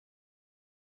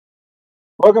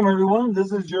Welcome, everyone.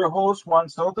 This is your host, Juan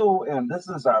Soto, and this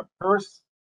is our first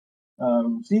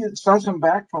session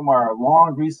back from our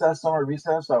long recess, summer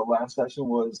recess. Our last session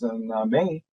was in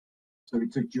May, so we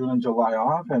took June and July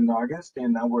off and August,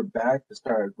 and now we're back to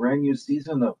start a brand new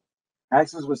season of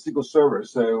Access with SQL Server.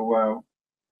 So,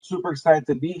 super excited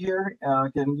to be here.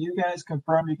 Can you guys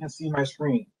confirm you can see my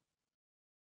screen?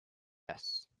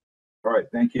 Yes. All right,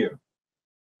 thank you.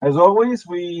 As always,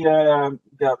 we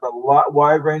got a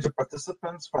wide range of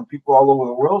participants from people all over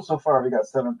the world. So far, we got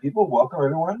 7 people. Welcome,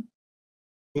 everyone.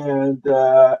 And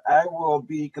I will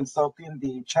be consulting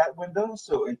the chat window.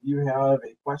 So if you have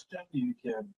a question, you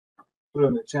can put it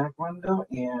in the chat window.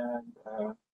 And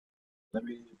let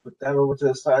me put that over to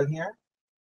the side here.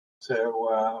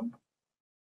 So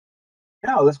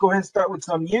yeah, let's go ahead and start with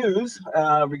some news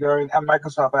regarding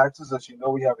Microsoft Access. As you know,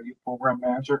 we have a new program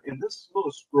manager. And this little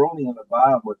scrolling on the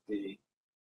bottom with the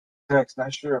text.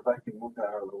 Not sure if I can move that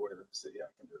out of the way. Let's see. I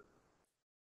can do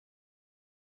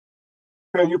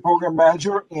it. New program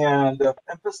manager, and the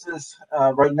emphasis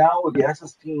right now with the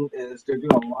Access team is they're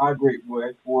doing a lot of great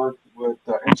work with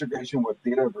integration with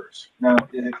Dataverse. Now,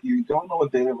 if you don't know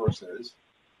what Dataverse is,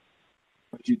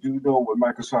 but you do know what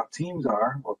Microsoft Teams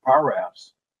are or Power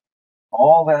Apps,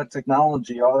 all that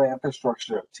technology, all the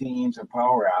infrastructure of Teams and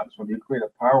Power Apps, when you create a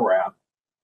Power App,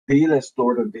 data is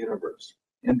stored in Dataverse.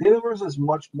 And Dataverse is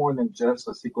much more than just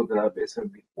a SQL database. And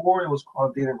before it was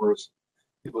called Dataverse,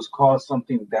 it was called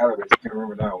something database. I can't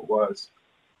remember now what it was.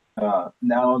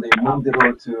 Now they moved it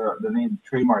over to the name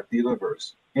trademark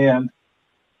Dataverse. And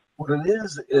what it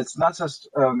is, it's not just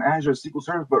Azure SQL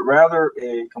Server, but rather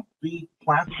a complete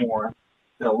platform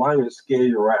that allows you to scale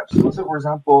your apps. So let's say, for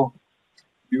example,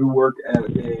 you work at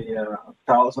a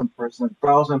 1,000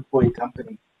 employee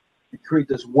company. You create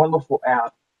this wonderful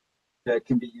app that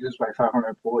can be used by 500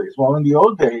 employees. Well, in the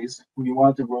old days, when you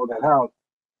wanted to roll that out,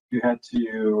 you had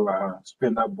to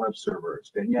spin up web servers,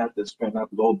 then you had to spin up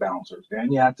load balancers, then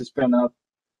you had to spin up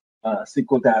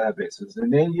SQL databases,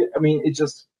 and then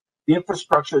the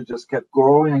infrastructure just kept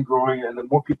growing and growing, and the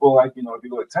more people, if you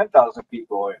go to 10,000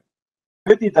 people and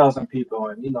 50,000 people,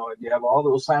 and you have all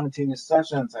those simultaneous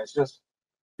sessions, it just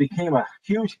became a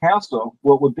huge hassle.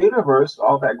 Well, with Dataverse,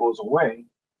 all that goes away,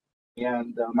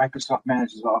 and Microsoft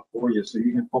manages all for you, so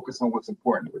you can focus on what's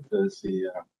important, which is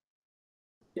the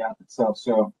app itself.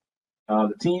 So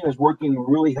the team is working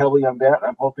really heavily on that.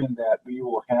 I'm hoping that we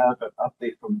will have an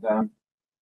update from them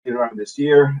later on this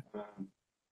year.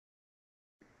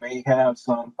 May have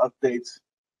some updates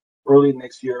early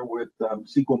next year with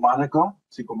SQL Monaco.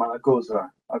 SQL Monaco is an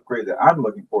upgrade that I'm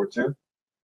looking forward to,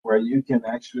 where you can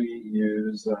actually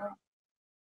use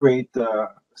create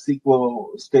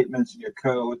SQL statements in your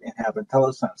code and have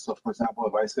IntelliSense. So, for example,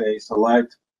 if I say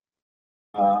select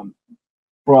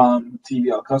from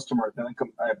TVL customer, then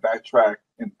I backtrack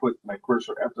and put my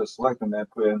cursor after select, and then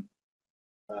put in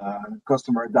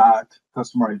customer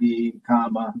ID,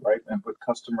 comma, right, and put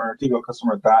TVL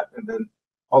customer dot, and then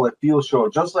all the fields show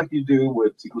just like you do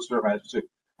with SQL Server Manager 2.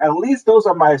 At least those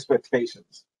are my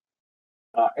expectations.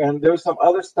 And there's some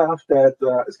other stuff that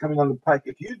is coming on the pike.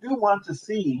 If you do want to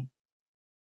see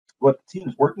what the team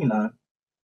is working on,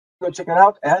 go check it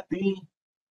out at the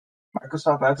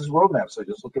Microsoft Access Roadmap. So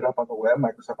just look it up on the web,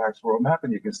 Microsoft Access Roadmap,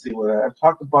 and you can see what I've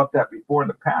talked about that before in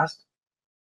the past.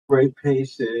 Great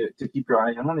page to keep your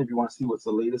eye on if you want to see what's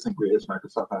the latest and greatest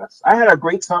Microsoft Access. I had a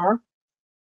great summer.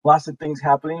 Lots of things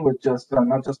happening with just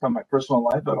not just on my personal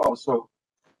life, but also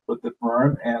with the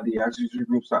firm and the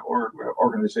AccessUserGroups.org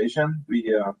organization.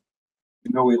 We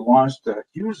launched a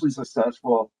hugely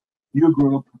successful new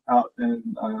group out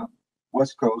in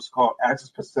West Coast called Access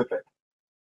Pacific.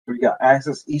 We got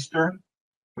Access Eastern,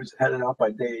 which is headed up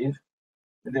by Dave.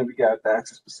 And then we got the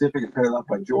Access Pacific, headed up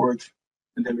by George.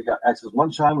 And then we got Access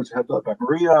Sunshine, which is headed up by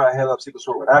Maria. I head up SQL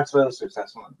Server with Access. There's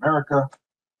Access in America.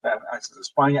 I have Access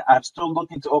España. I'm still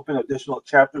looking to open additional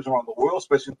chapters around the world,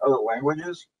 especially in other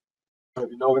languages. So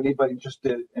if you know anybody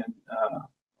interested in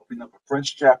opening up a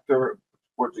French chapter,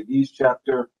 Portuguese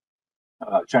chapter,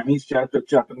 Chinese chapter,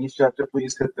 Japanese chapter,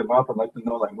 please hit them up and let them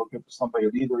know that I'm looking for somebody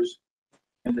leaders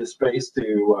in this space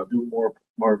to do more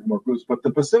groups. But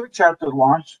the Pacific chapter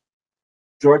launched.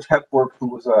 George Hepworth, who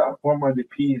was a former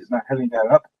MVP, is not heading that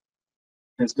up.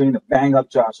 Is doing a bang up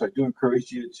job. So I do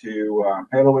encourage you to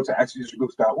head over to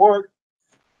AccessUserGroups.org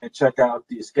and check out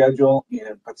the schedule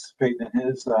and participate in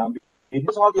his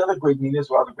meetings, all the other great meetings,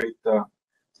 all the great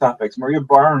topics. Maria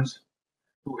Barnes,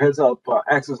 who heads up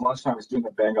Access Lunchtime, is doing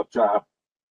a bang up job.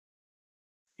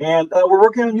 And we're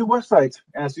working on a new website.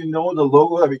 As you know, the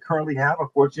logo that we currently have,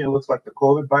 unfortunately, looks like the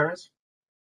COVID virus.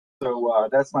 So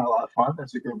that's not a lot of fun,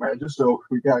 as you can imagine. So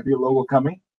we got a new logo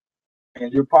coming.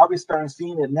 And you're probably starting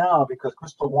seeing it now because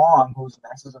Crystal Wong, who's an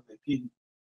Access MVP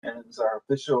and is our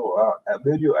official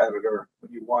video editor,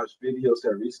 when you watch videos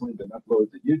that have recently been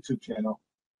uploaded to the YouTube channel,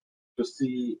 you'll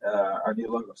see our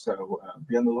new logo. So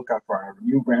be on the lookout for our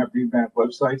new revamped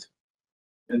website.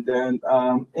 And then,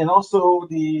 and also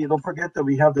don't forget that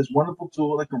we have this wonderful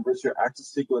tool that converts your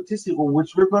Access SQL to SQL,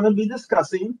 which we're going to be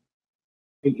discussing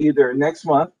in either next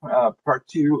month, part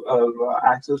 2 of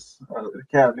Access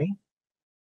Academy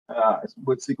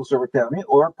with SQL Server Academy,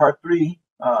 or part 3,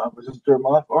 which is third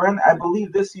month, or I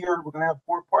believe this year we're going to have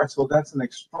 4 parts. So that's an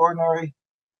extraordinary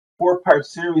 4-part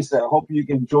series that I hope you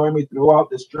can join me throughout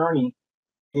this journey.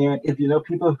 And if you know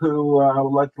people who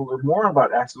would like to learn more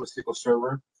about Access with SQL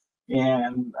Server,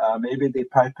 and maybe they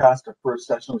bypassed the first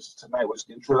session, which is tonight, which is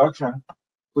the introduction,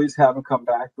 please have them come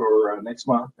back for next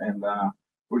month, and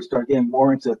we'll start getting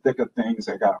more into the thick of things.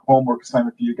 I got homework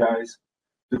assignment for you guys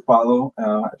to follow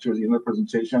towards the end of the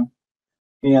presentation.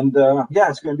 And yeah,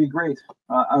 it's going to be great.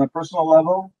 On a personal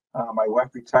level, my wife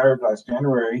retired last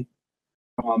January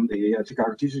from the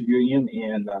Chicago Teachers Union,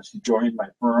 and she joined my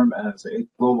firm as a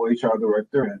global HR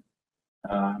director.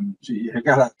 And she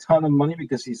got a ton of money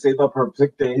because she saved up her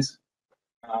sick days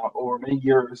over many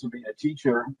years of being a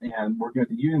teacher and working at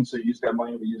the union. So use that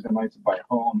money, we use that money to buy a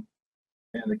home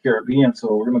in the Caribbean.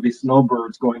 So we're going to be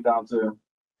snowbirds going down to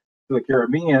the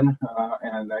Caribbean,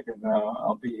 and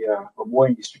I'll be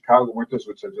avoiding these Chicago winters,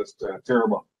 which are just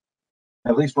terrible.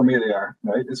 At least for me, they are.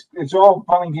 Right? It's all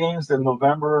fun and games in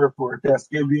November for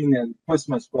Thanksgiving and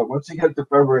Christmas, but once you get to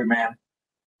February, man,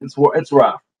 it's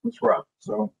rough. It's rough.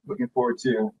 So looking forward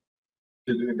to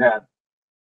doing that.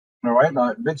 All right.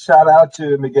 Now, big shout out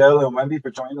to Miguel and Wendy for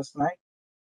joining us tonight.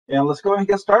 And let's go ahead and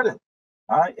get started.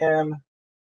 I am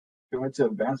going to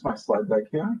advance my slide deck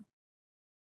here.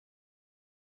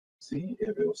 See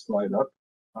if it will slide up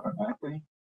automatically.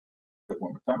 One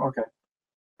more time. Okay.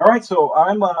 All right. So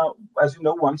I'm, as you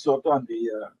know, Juan Soto. I'm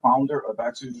the founder of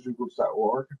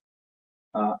AccessUserGroups.org.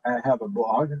 I have a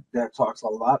blog that talks a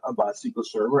lot about SQL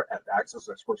Server at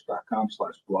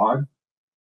accessexperts.com/blog.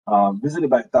 Visited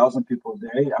by 1,000 people a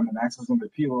day. I'm an Access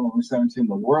MVP, only 17 in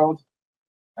the world.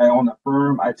 I own a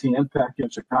firm, IT Impact, here in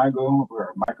Chicago. We're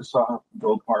a Microsoft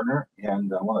Gold partner,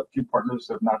 and one of the few partners,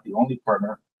 if not the only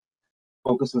partner,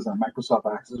 focuses on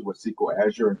Microsoft Access with SQL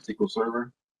Azure and SQL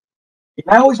Server. And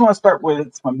I always want to start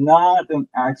with, I'm not a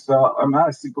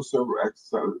SQL Server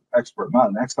expert, I'm not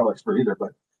an Excel expert either,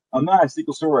 but I'm not a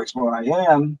SQL Server expert. What I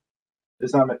am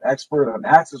is I'm an expert on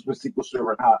Access with SQL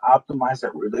Server and how to optimize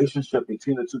that relationship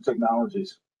between the two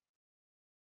technologies.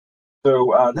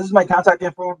 So this is my contact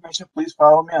information. Please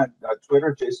follow me on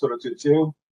Twitter, jsoto22.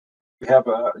 You have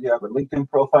a LinkedIn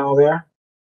profile there.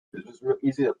 It's real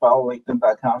easy to follow,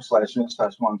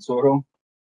 linkedin.com/Juan Soto.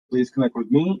 Please connect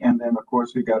with me. And then, of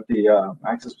course, we got the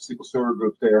Access with SQL Server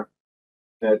group there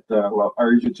that I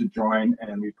urge you to join.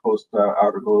 And we post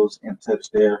articles and tips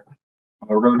there on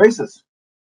a regular basis.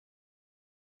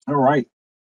 All right.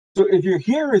 So if you're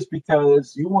here, it's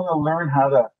because you want to learn how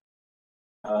to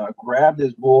grab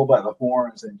this bull by the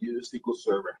horns and use SQL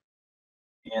Server.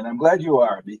 And I'm glad you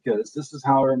are, because this is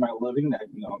how I earn my living.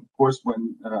 Of course,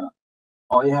 when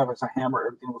all you have is a hammer,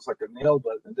 everything looks like a nail.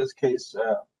 But in this case,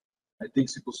 I think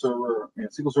SQL Server and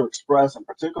SQL Server Express in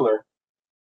particular,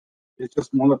 it's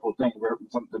just a wonderful thing.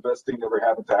 The best thing that ever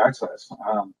happened to Access.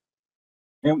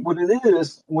 And what it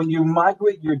is, when you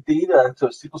migrate your data to a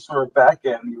SQL Server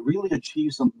backend, you really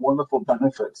achieve some wonderful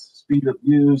benefits: speed of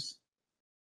use,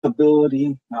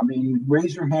 stability. I mean,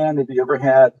 raise your hand if you ever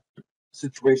had a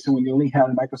situation when you only had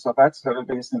a Microsoft Access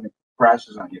database and it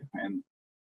crashes on you, and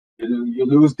you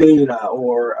lose data,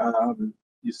 or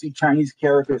you see Chinese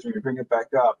characters when you bring it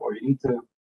back up, or you need to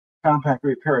compact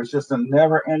repair. It's just a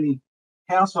never-ending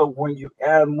hassle when you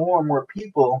add more and more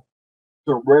people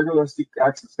to a regular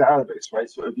Access database, right?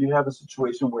 So if you have a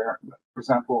situation where, for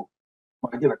example,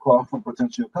 when I get a call from a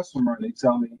potential customer and they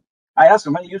tell me, I ask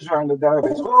them, how many users are on the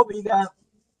database? Well, we got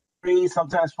 3,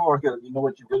 sometimes 4. You know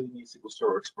what, you really need SQL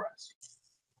Server Express,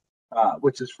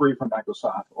 which is free from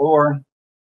Microsoft. Or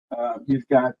you've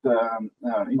got,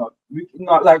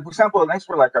 like, for example, an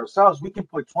expert like ourselves, we can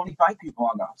put 25 people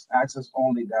on this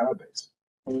Access-only database.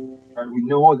 Right? We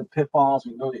know all the pitfalls,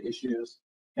 we know the issues,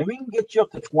 and we can get you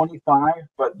up to 25.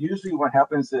 But usually, what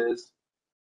happens is,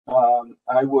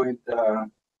 I would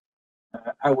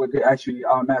actually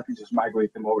automatically just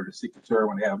migrate them over to SQL Server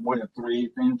when they have more than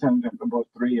 3. Anytime above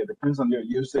 3, it depends on their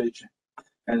usage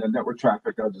and the network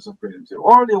traffic. I'll just upgrade them to.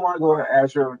 Or they want to go to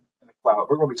Azure in the cloud.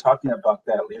 We're going to be talking about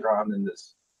that later on in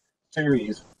this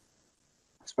series,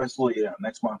 especially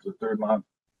next month or third month,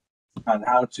 on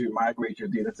how to migrate your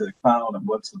data to the cloud and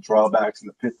what's the drawbacks and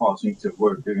the pitfalls you need to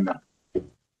avoid doing that.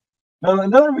 Now,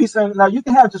 another reason, now you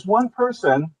can have just one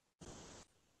person,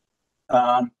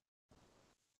 um,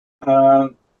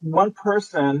 one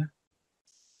person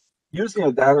using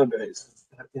a database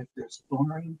if they're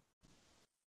storing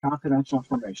confidential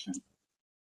information,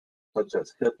 such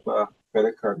as HIPAA,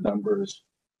 credit card numbers,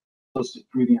 social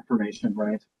security information,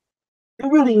 right? They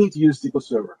really need to use SQL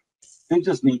Server. They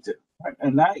just need to, right?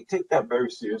 And I take that very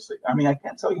seriously. I mean, I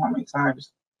can't tell you how many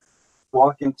times I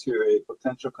walk into a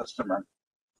potential customer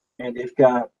and they've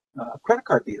got credit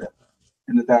card data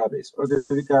in the database, or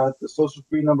they've got the social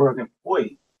security number of the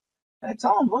employee. And I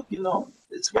tell them, look,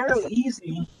 it's very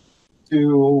easy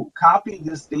to copy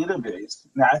this database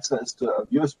and access to a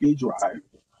USB drive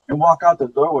and walk out the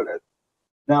door with it.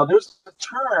 Now, there's a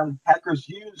term hackers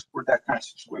use for that kind of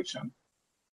situation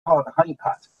called a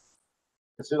honeypot.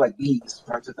 Because they're like bees,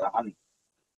 starts at the honey.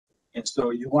 And so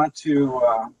you want to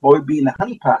avoid being a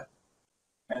honeypot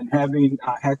and having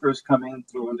hackers come in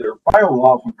through their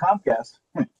firewall from Comcast.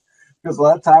 Because a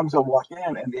lot of times they'll walk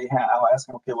in and I'll ask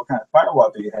them, okay, what kind of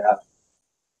firewall do you have?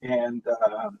 And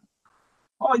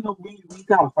oh, we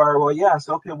got a firewall. Yeah.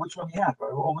 So okay, which one do you have?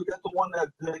 Well, we got the one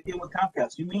that came with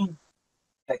Comcast. You mean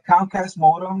that Comcast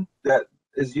modem that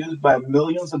is used by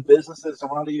millions of businesses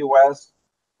around the U.S.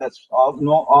 That's all the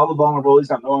vulnerabilities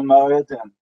are known about it,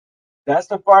 and that's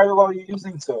the firewall you're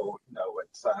using. So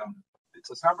it's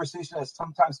a conversation that's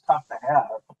sometimes tough to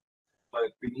have,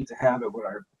 but we need to have it with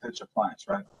our potential clients,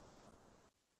 right?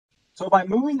 So by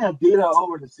moving that data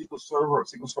over to SQL Server or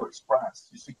SQL Server Express,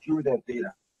 you secure that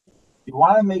data. You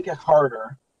want to make it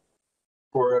harder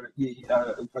for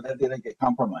that data to get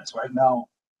compromised. Right now,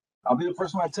 I'll be the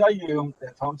first one to tell you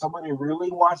that if somebody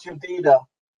really wants your data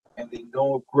and they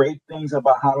know great things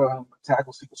about how to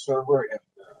tackle SQL Server and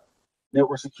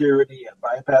network security and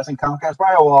bypassing Comcast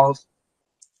firewalls,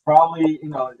 probably,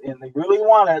 and they really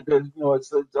want it, it's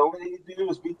the only thing you do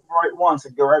is be right once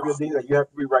and grab your data. You have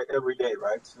to be right every day,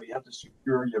 right? So you have to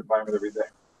secure your environment every day.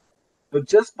 But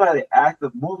just by the act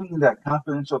of moving that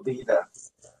confidential data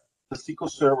to SQL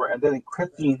Server and then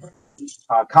encrypting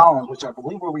columns, which I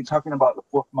believe we'll be talking about the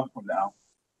fourth month from now.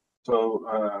 So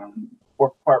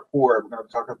part 4, we're going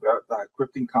to talk about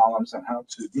encrypting columns and how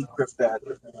to decrypt that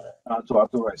to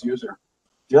authorized user.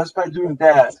 Just by doing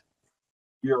that,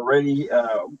 you're already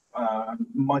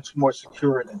much more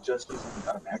secure than just using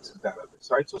an Access database,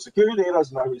 right? So security data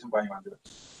is another reason why you want to do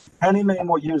it. Many, many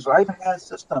more users. I've had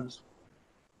systems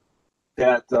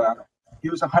that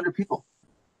use 100 people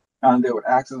and they would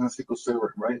access a SQL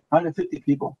Server, right? 150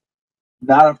 people,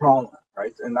 not a problem,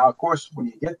 right? And now, of course, when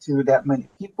you get to that many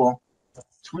people,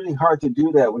 it's really hard to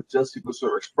do that with just SQL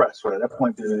Server Express, right? At that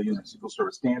point, they're using SQL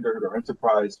Server Standard or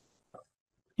Enterprise.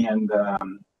 And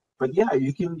but yeah,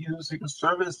 you can use SQL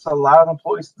Service a lot of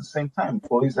employees at the same time,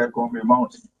 employees that are going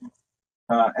remote.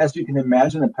 As you can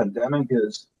imagine, the pandemic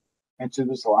has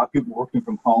introduced a lot of people working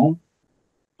from home.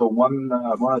 So one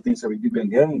of the things that we've been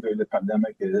getting during the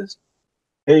pandemic is,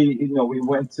 hey, we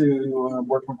went to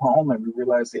work from home and we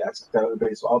realized the Access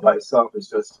database all by itself is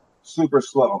just super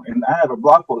slow. And I have a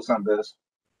blog post on this.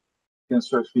 You can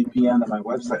search VPN on my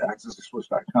website,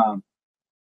 AccessUserGroups.org.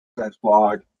 That's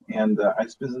blog. And I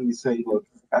specifically say, look,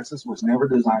 Access was never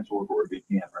designed to work with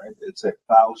VPN, right? It's a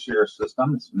file share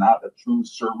system. It's not a true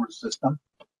server system.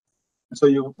 And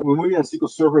so when we have SQL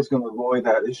Server, is going to avoid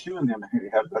that issue and then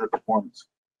have better performance.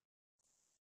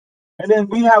 And then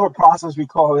we have a process, we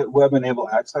call it web-enabled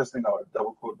access,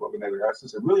 double quote web-enabled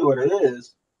access. And really what it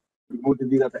is, we moved the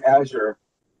data to Azure,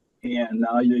 and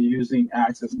now you're using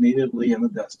Access natively in the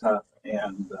desktop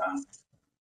and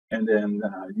then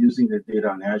using the data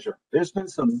on Azure. There's been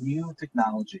some new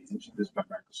technology introduced by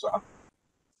Microsoft.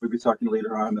 We'll be talking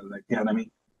later on in the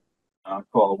Academy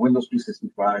called Windows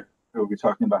 365. We'll be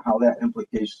talking about how that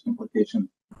implication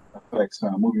affects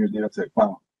moving your data to the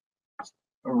cloud.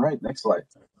 All right, next slide.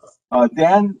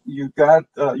 Dan,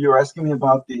 you're asking me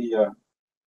about the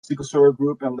SQL Server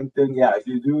group and LinkedIn. Yeah, if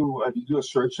you do a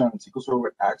search on SQL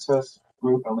Server Access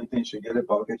group on LinkedIn, you should get it.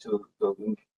 But I'll get you the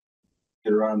link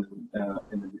later on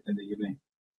in the evening.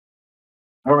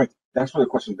 All right, thanks for the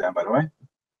question, Dan. By the way.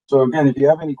 So again, if you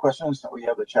have any questions, we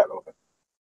have the chat open.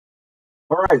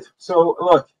 All right. So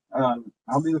look,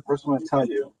 I'll be the first one to tell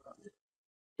you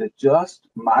that just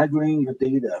migrating your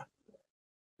data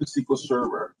to SQL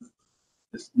Server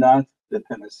is not the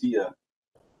panacea.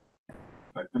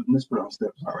 I mispronounced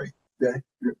that. Sorry.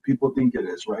 People think it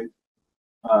is, right?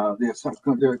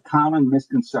 Their common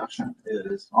misconception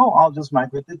is, I'll just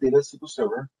migrate the data to SQL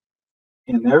Server,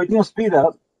 and everything will speed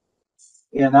up,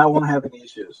 and I won't have any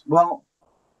issues. Well,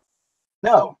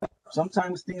 no.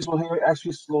 Sometimes things will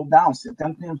actually slow down.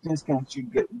 Sometimes things can actually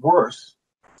get worse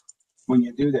when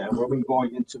you do that. We'll be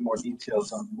going into more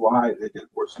details on why they did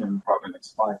worse in probably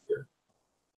next slide here.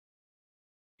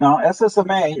 Now,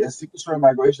 SSMA is SQL Server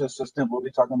Migration Assistant. We'll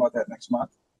be talking about that next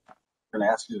month. We're going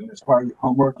to ask you as part of your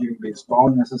homework, you can be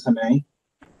installing SSMA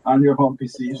on your home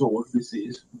PCs or work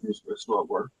PCs. Here's what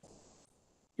work.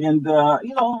 And,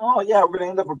 you know, oh, yeah, we're going to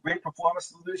end up with a great performance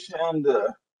solution.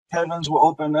 The heavens will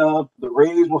open up. The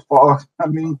rays will fall. I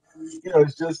mean, you know,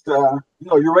 it's just, you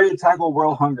know, you're ready to tackle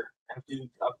world hunger after you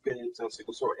upgrade to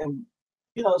SQL Server. And,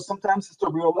 you know, sometimes it's a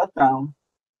real letdown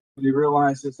when you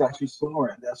realize it's actually slower.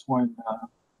 And that's when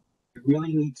you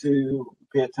really need to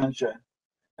pay attention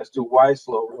as to why it's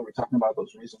slower. We're talking about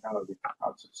those reasons, how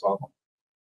to solve them.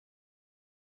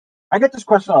 I get this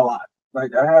question a lot.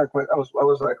 Like I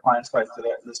was at a client site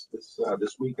today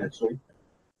this week actually,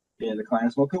 and the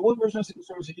clients, okay, what version of SQL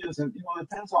Server you use? And you know, it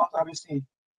depends on obviously.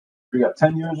 We got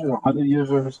 10 users, 100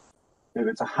 users. If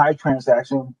it's a high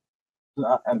transaction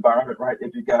environment, right?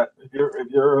 If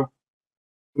you're, I'm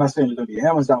not saying you're going to be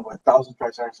Amazon with 1,000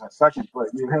 transactions a second, but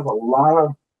you have a lot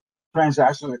of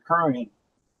transactions occurring.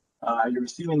 You're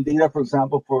receiving data, for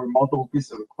example, for multiple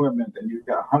pieces of equipment, and you've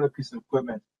got 100 pieces of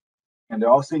equipment, and they're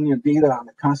all sending you data on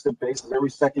a constant basis. Every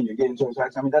second you're getting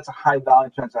transactions. I mean, that's a high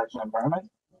volume transaction environment.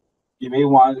 You may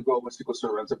want to go with SQL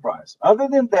Server Enterprise. Other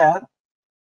than that,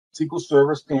 SQL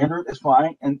Server Standard is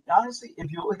fine. And honestly,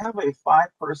 if you have a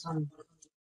 5-person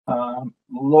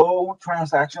low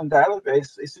transaction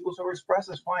database, a SQL Server Express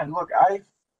is fine. Look, I've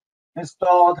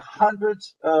installed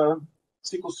hundreds of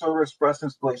SQL Server Express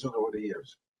installations over the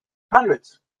years.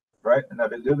 Hundreds, right? And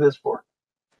I've been doing this for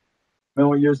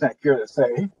many years, not care to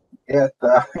say. You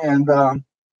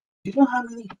know how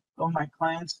many of my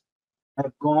clients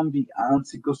have gone beyond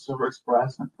SQL Server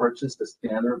Express and purchased the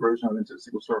standard version of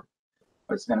SQL Server,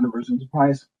 or standard version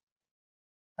Enterprise?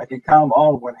 I can count them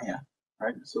all with one hand,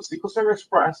 right? So SQL Server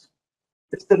Express,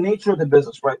 it's the nature of the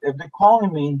business, right? If they're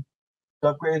calling me to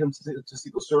upgrade them to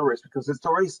SQL Server, it's because it's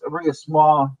already a very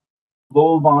small,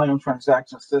 low volume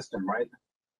transaction system, right?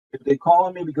 If they're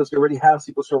calling me because they already have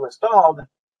SQL Server installed,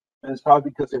 and it's probably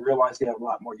because they realize they have a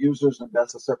lot more users, and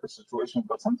that's a separate situation.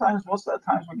 But sometimes, most of the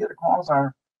times we get the calls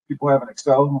are people have an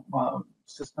Excel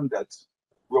system that's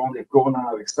growing, they've grown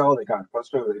out of Excel, they got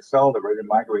frustrated with Excel, they're ready to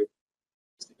migrate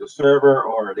to SQL Server,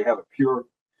 or they have a pure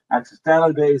Access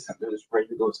database and they're just ready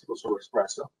to go to SQL Server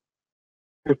Express. So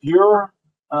if your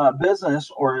business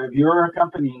or if your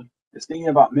company is thinking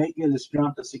about making this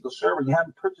jump to SQL Server, you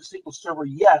haven't purchased SQL Server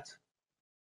yet,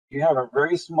 you have a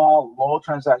very small, low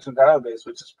transaction database,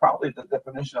 which is probably the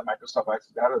definition of Microsoft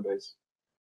Access database.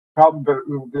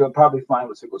 You'll probably find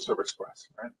with SQL Server Express,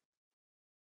 right?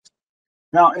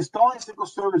 Now, installing SQL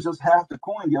Server is just half the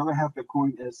coin. The other half of the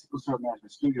coin is SQL Server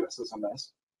Management Studio,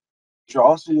 SSMS, which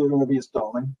also you're going to be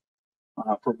installing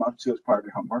for month 2 as part of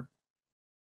your homework.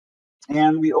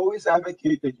 And we always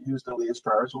advocate that you use the latest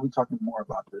drivers. We'll be talking more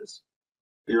about this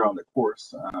here on the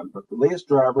course. But the latest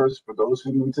drivers, for those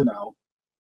who need to know,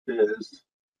 is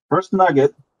first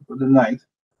nugget for the night,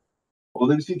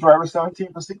 OLEDC driver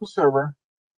 17 for SQL Server,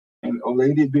 and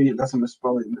OLEDB, that's a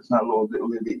misspelling, it's not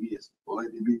OLEDB, it's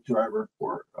OLEDB driver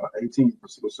for 18 for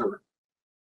SQL Server.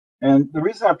 And the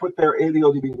reason I put there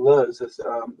ADODB Liz is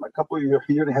a couple of year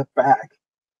and a half back,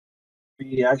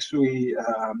 we actually,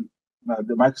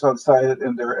 the Microsoft decided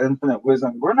in their infinite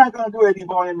wisdom, we're not going to do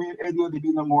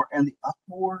ADODB no more, and the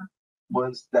uproar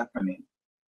was deafening.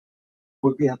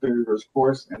 Quickly after the reverse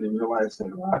course, and they realized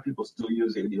that a lot of people still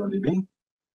use ADODB,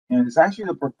 and it's actually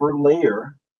the preferred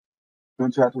layer to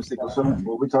interact with SQL Server.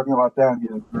 We'll be talking about that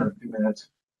in a few minutes.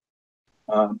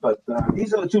 But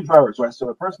these are the 2 drivers, right? So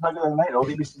the first nugget of the night,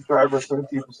 ODBC driver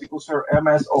 17 for SQL Server,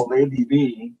 MS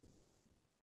OLEDB,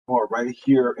 or right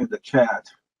here in the chat,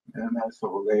 MS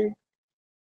OLEDB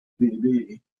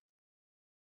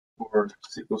for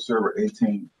SQL Server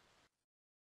 18.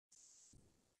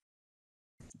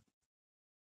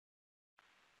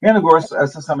 And of course,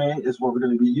 SSMA is what we're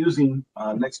going to be using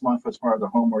next month as part of the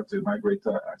homework to migrate to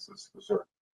AccessUserGroups. Server.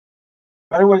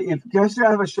 By the way, if you guys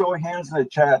have a show of hands in the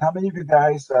chat, how many of you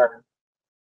guys are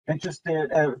interested,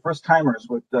 first timers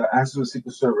with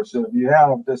AccessUserGroups Server? So if you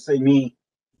have, just say me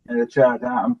in the chat,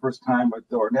 I'm first time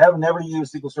with, or have never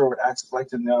used SQL Server with Access, like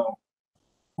to know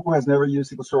who has never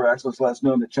used SQL Server Access. Let us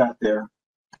know in the chat there.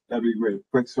 That'd be great.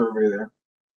 Quick survey there.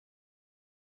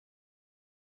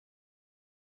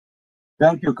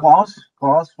 Thank you, Klaus.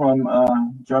 Klaus from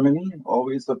Germany,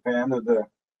 always a fan of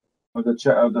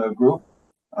the group.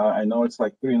 I know it's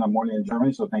like 3 in the morning in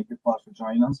Germany, so thank you, Klaus, for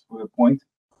joining us. For the point,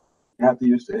 you have to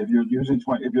use, if you're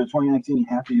 2019, you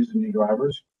have to use the new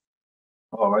drivers.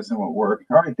 Otherwise, it won't work.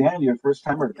 All right, Dan, you're first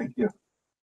timer. Thank you.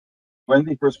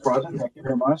 Wendy, first project. Thank you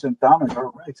very much. And Dominic,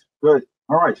 all right, good.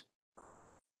 All right.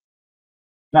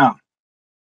 Now,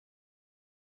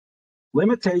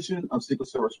 limitation of SQL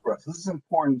Server Express. This is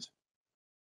important.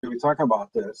 If we talk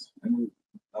about this, and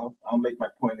I'll make my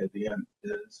point at the end,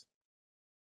 is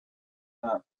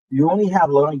you only have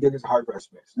 11 gigs of hard drive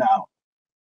space. Now,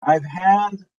 I've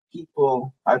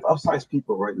upsized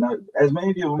people right now. As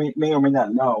many of you may or may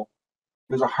not know,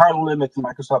 there's a hard limit to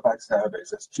Microsoft Access database.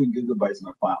 That's 2 gigabytes in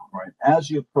a file, right? As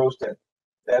you approach that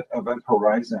event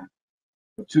horizon,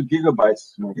 the 2 gigabytes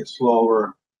is going to get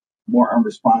slower, more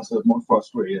unresponsive, more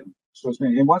frustrating.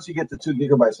 And once you get to 2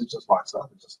 gigabytes, it just locks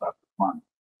up. It just stops responding.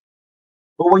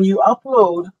 But when you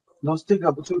upload those 2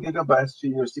 gigabytes to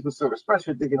your SQL Server Express,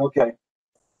 you're thinking, okay,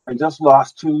 I just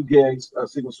lost 2 gigs of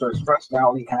SQL Server Express. Now I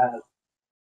only have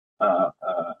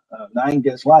 9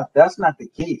 gigs left. That's not the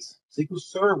case. SQL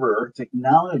Server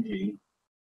technology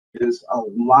is a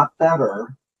lot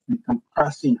better in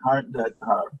compressing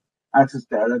access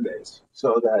database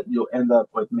so that you'll end up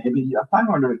with maybe a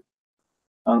 500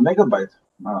 megabyte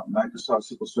Microsoft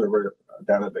SQL Server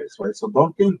database, right? So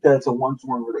don't think that's a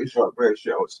one-to-one ratio.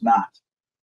 It's not.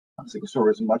 SQL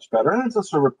Server is much better, and it's a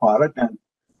server product, and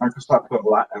Microsoft put a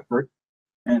lot of effort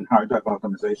in hard drive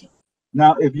optimization.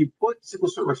 Now, if you put SQL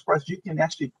Server Express, you can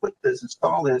actually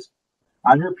install this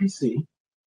on your PC,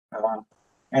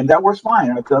 and that works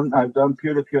fine. I've done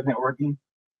peer-to-peer networking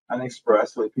on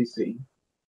Express with PC.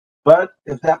 But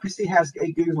if that PC has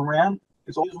 8 gigs of RAM,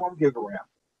 it's always 1 gig of RAM.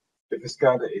 If it's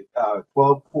got a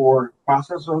 12-core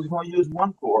processor, it's going to use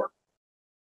 1 core,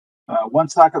 1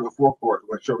 socket of 4 cores,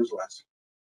 whichever is less.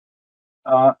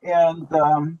 And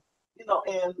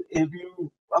if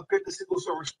you upgrade to SQL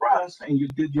Server Express and you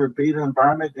did your beta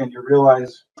environment and you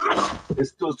realize it's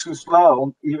still too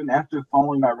slow, even after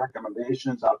following my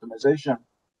recommendations, optimization,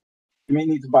 you may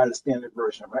need to buy the standard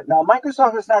version. Right now,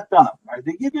 Microsoft is not done. Right?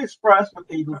 They give you Express, but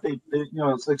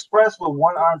it's Express with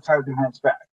one arm tied behind its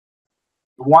back.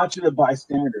 They want you to buy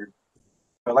standard,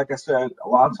 but like I said, a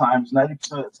lot of times, 90%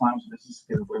 of the times, businesses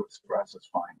get away with Express. It's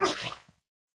fine.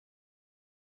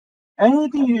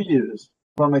 Anything you use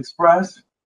from Express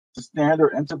to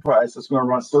standard enterprise is going to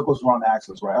run circles around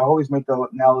Access, right? I always make the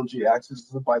analogy: Access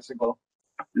is a bicycle,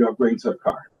 you upgrade to a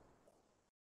car.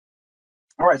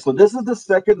 All right, so this is the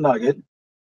second nugget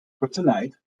for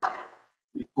tonight.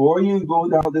 Before you go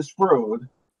down this road,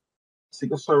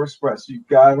 SQL Server Express, you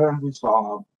gotta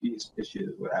resolve these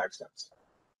issues with Access.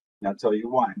 And I'll tell you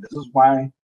why. This is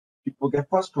why people get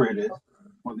frustrated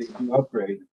when they do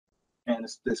upgrade, and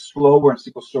it's slower in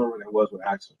SQL Server than it was with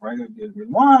Access, right?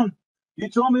 One, you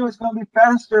told me it was going to be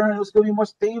faster and it was going to be more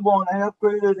stable, and I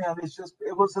upgraded, and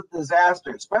it was a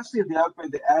disaster, especially if they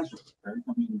upgrade to Azure. Right?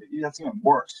 I mean, that's even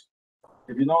worse.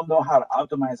 If you don't know how to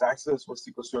optimize Access with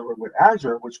SQL Server with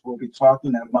Azure, which we'll be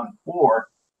talking at month 4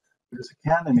 for this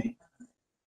academy,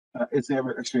 it's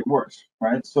actually worse,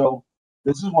 right? So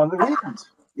this is one of the reasons.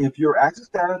 If your Access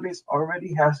database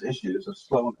already has issues of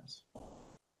slowness,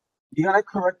 you got to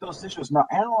correct those issues. Now,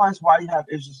 analyze why you have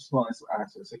issues of slowness with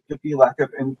Access. It could be lack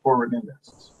of forward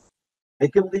indexes.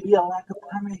 It could be a lack of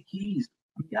primary keys.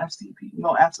 I mean, I've seen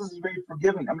people, Access is very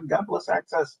forgiving. I mean, God bless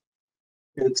Access.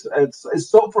 It's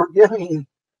so forgiving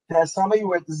that somebody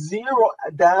with zero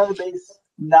database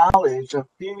knowledge of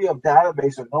theory of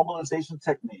database or normalization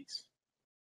techniques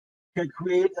can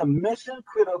create a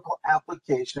mission-critical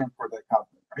application for their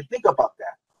company. Right? Think about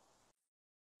that.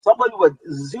 Somebody with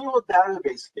zero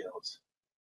database skills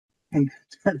can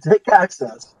take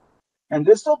Access, and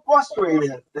they're so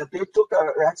frustrated that they took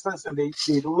Access and they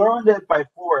learned it by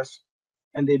force,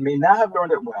 and they may not have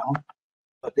learned it well,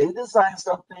 but they designed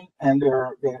something and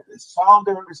they solved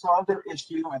their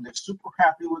issue, and they're super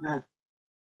happy with it,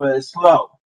 but it's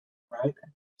slow, right?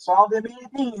 Solved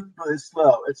everything, but it's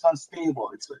slow. It's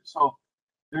unstable. So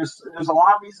there's a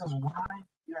lot of reasons why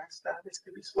your Access database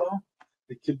could be slow.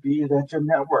 It could be that your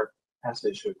network has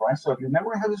issues, right? So if your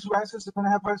network has issues with Access, it's going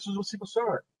to have issues with SQL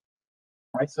Server,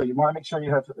 right? So you want to make sure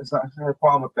it's not a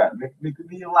problem with that. It could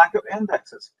be a lack of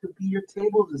indexes. It could be your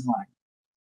table design,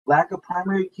 lack of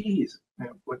primary keys.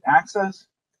 With Access,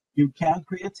 you can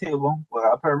create a table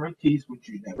without primary keys, which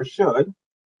you never should.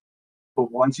 But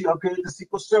once you upgrade to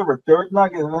SQL Server, third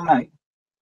nugget of the night,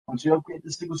 once you upgrade to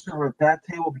SQL Server, that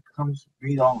table becomes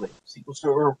read-only. SQL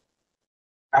Server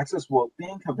Access will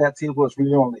think of that table as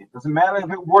read-only. It doesn't matter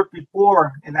if it worked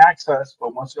before in Access,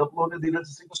 but once you upload the data to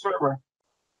SQL Server,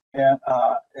 and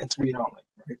it's read-only.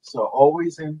 Right? So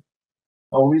always have,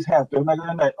 they're not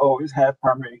going to always have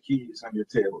primary keys on your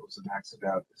tables and Access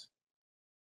database.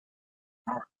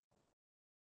 All right.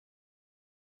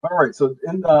 All right, so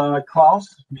in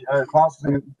Klaus,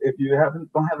 if you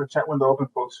don't have a chat window open,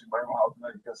 folks, you might want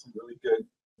to get some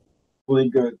really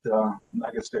good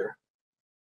nuggets there.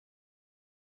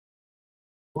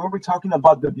 We'll be talking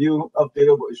about the view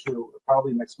updatable issue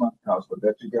probably next month, Klaus, but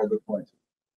that you got a good point.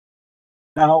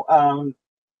 Now,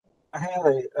 I had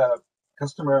a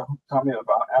customer tell me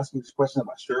about asking this question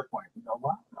about SharePoint. You know,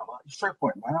 why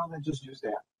SharePoint? Why don't they just use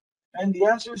that? And the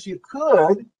answer is you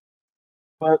could,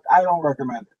 but I don't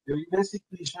recommend it.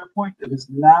 Basically, SharePoint is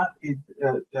not a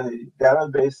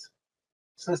database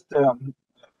system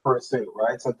per se,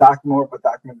 right? It's a more of a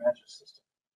document management system.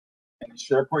 And in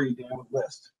SharePoint, you're dealing with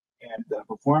lists. And the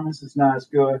performance is not as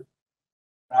good,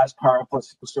 not as powerful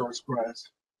as SQL Server Express.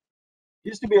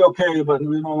 Used to be okay, but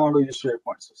we no longer use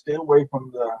SharePoint. So stay away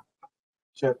from the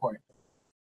SharePoint.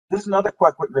 This is another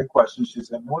great question. She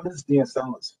said, what is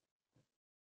DSLs?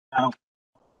 Now,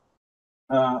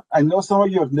 I know some of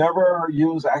you have never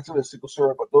used AccessUserGroups.org,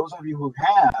 Server, but those of you who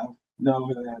have know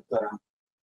that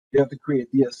you have to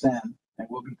create DSN, and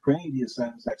we'll be creating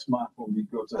DSNs next month when we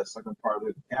go to the second part of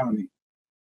the academy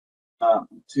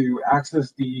to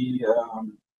access the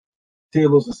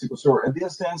tables in SQL Server. And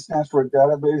DSN stands for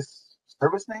Database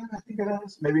Service Name, I think it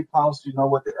is. Maybe Klaus, you know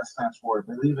what the S stands for.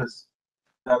 I believe it's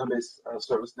Database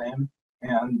Service Name.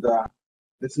 And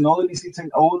it's an old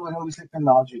LDC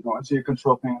technology. Go into your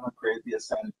control panel and create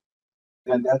DSN.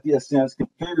 Then that DSN is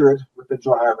configured with the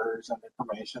drivers and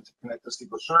information to connect to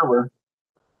SQL Server.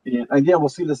 And again, we'll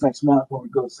see this next month when we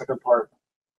go to the second part.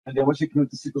 And then once you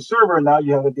connect to SQL Server, now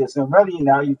you have a DSN ready.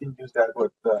 Now you can use that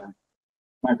with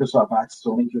Microsoft Access to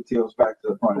link your tables back to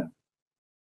the front end.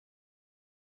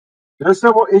 There are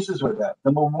several issues with that.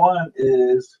 Number one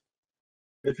is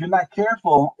if you're not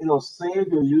careful, it'll save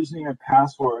your username and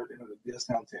password in the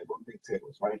DSN table, big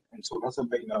tables, right? And so that's a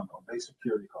big no-no, big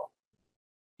security call.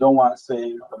 Don't want to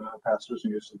save passwords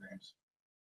and usernames,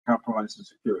 compromise the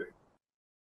security.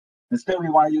 Instead, we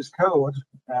want to use code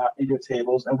in your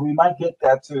tables, and we might get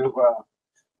that to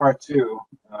part two.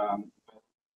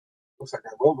 Looks like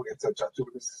I will get to part two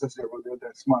because since we'll do it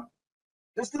next month.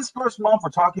 This first month,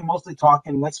 we're mostly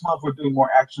talking. Next month, we're doing more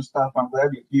action stuff. I'm glad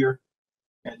you're here,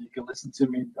 and you can listen to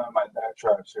me on my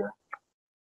diatribes here.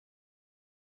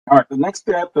 All right, the next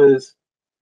step is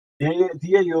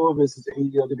DAO versus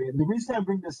ADLDB. And the reason I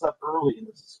bring this up early in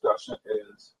this discussion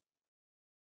is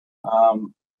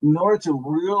in order to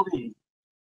really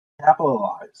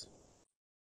capitalize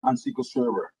on SQL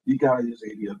Server, you got to use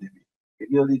ADLDB.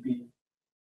 ADLDB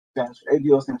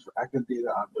ADO stands for Active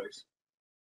Data Objects.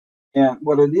 And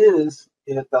what it is,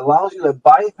 it allows you to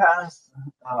bypass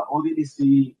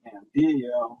ODDC and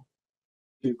DAO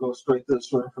to go straight to the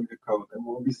server from your code. And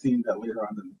we'll be seeing that later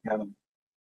on in the academy.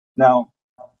 Now,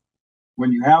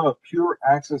 when you have a pure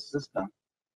access system,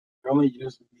 you only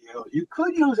use DAO. You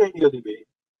could use ADLDB.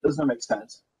 Doesn't make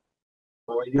sense.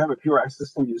 But when you have a pure access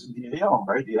system using DAO,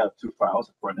 right? You have two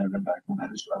files, front end and back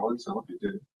end. So what you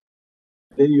do.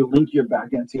 Then you link your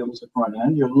backend tables to front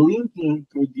end. You're linking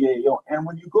through DAO. And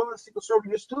when you go to SQL Server,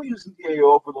 you're still using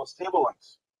DAO for those table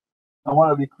links. I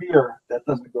want to be clear, that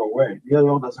doesn't go away.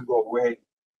 DAO doesn't go away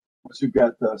once you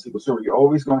get the SQL Server. You're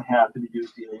always going to have to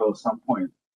use DAO at some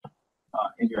point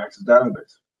in your Access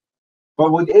database.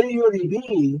 But with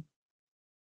ADLDB,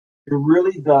 it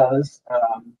really does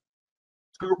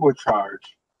turbocharge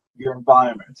your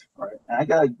environment, right? And I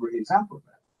got a great example of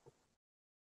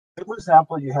that. For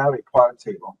example, you have a product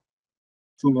table,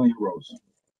 2 million rows.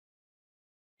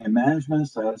 And management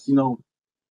says, you know,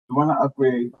 we want to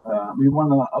upgrade, we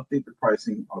want to update the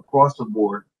pricing across the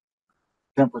board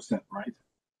 10%, right?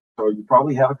 So you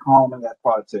probably have a column in that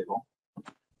product table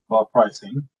called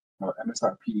pricing, or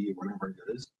MSRP, whatever it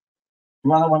is. You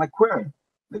want to query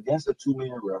against the 2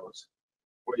 million rows,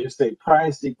 where you say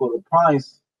price equal to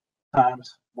price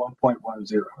times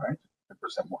 1.10, right?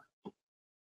 10% more.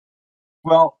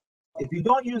 Well, if you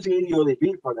don't use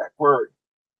ADLDB for that query,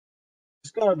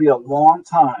 it's going to be a long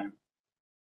time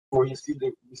before you see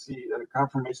a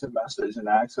confirmation message in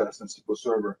Access and SQL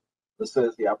Server that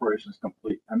says the operation is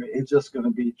complete. I mean, it's just going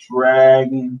to be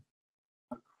dragging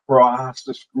across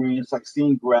the screen. It's like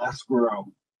seeing grass grow.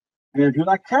 And if you're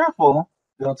not careful,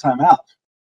 they'll time out.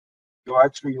 You'll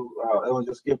actually, it'll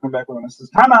just come back with a message,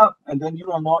 time out, and then you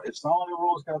don't know if some of the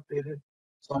rules got updated,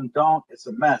 some don't. It's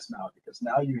a mess now because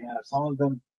now you have some of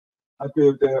them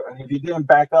updated there. And if you didn't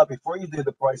back up before you did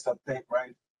the price update,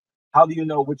 right, how do you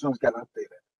know which ones got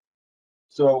updated?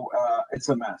 So it's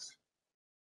a mess.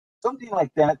 Something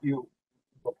like that, we'll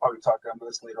probably talk about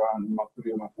this later on in month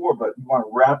 3 and month 4, but you want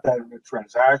to wrap that in a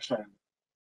transaction,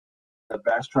 the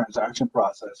batch transaction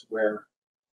process where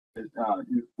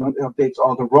When it updates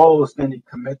all the rows, then you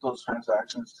commit those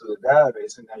transactions to the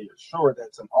database, and now you're sure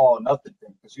that's an all or nothing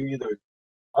thing, because you either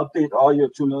update all your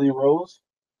 2 million rows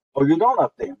or you don't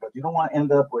update them, but you don't want to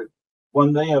end up with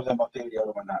 1 million of them updated, the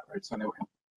other one not, right? So anyway,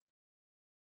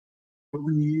 but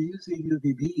when you use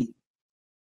ADODB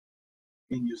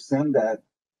and you send that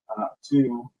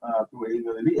to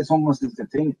ADODB, it's almost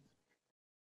instantaneous.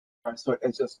 Right, so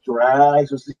it just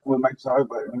drags with Microsoft,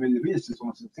 but ADODB is just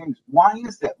almost instantaneous. Why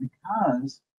is that?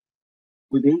 Because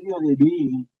with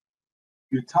ADODB,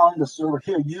 you're telling the server,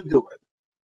 here, you do it.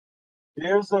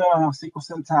 Here's a SQL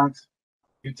syntax,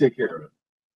 you take care of it.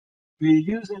 If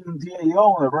you're using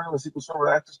DAO in a regular SQL Server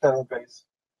Access database,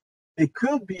 it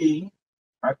could be,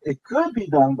 right? It could be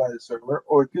done by the server,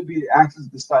 or it could be Access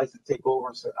decides to take over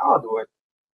and say, I'll do it.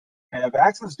 And if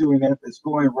Access doing it, it's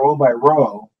going row by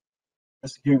row,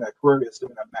 executing that query, it's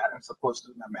doing it's supposed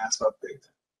to do a mass update,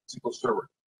 SQL Server.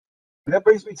 And that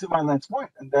brings me to my next point,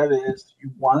 and that is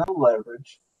you want to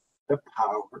leverage the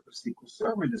power of SQL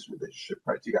Server in this relationship,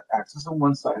 right? You got Access on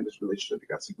one side in this relationship, you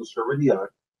got SQL Server on the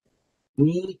other. We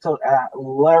need to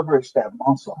leverage that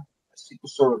muscle, the SQL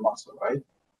Server muscle, right?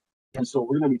 And so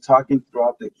we're going to be talking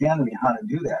throughout the academy how to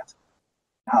do that,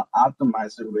 how to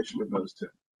optimize the relation with those two.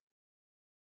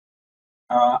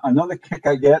 Another kick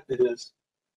I get is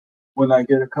when I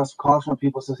get a call from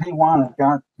people says, hey, Juan, I've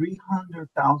got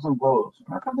 300,000 rows.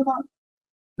 I'm talking about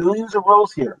billions of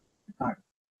rows here. I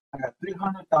got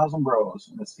 300,000 rows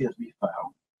in a CSV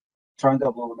file, trying to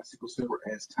upload my SQL Server,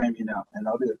 and it's timing out. And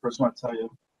I'll be the first one to tell you,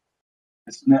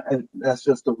 it's not, that's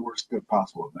just the worst good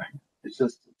possible thing. It's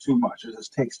just too much. It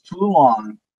just takes too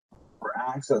long for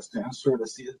Access to insert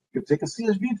you take a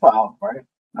CSV file, right?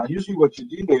 Now, usually what you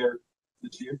do there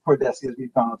is you import that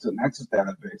CSV file into an Access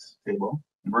database table,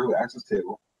 a regular Access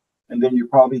table, and then you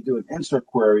probably do an insert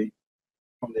query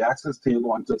from the Access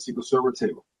table onto the SQL Server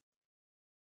table.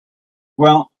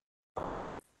 Well,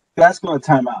 that's going to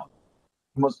time out.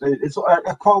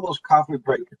 I call those coffee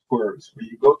break queries, where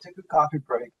you go take a coffee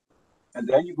break, and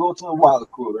then you go to the water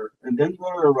cooler, and then you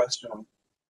go to the restroom,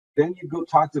 then you go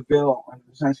talk to Bill, and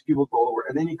sometimes people go over,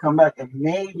 and then you come back, and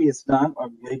maybe it's done, or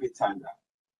maybe it's timed out.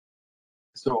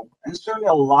 So inserting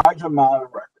a large amount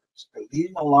of records,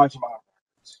 deleting a large amount of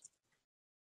records,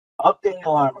 updating a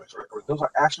large amount of records, those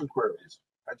are action queries.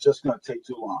 That's just going to take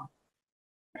too long.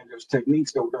 And there's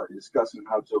techniques that we're going to discuss on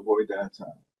how to avoid that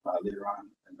later on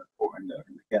in the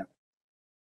camp.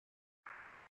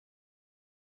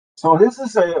 So this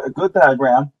is a good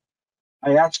diagram.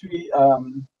 I actually,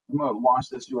 I'm going to launch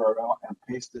this URL and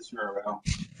paste this URL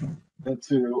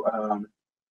into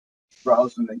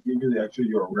browser, and they give you the actual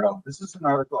URL. This is an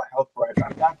article I helped write.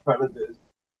 I'm not credited,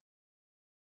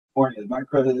 or is not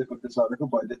credited with this article,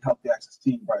 but I did help the Access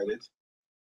team write it.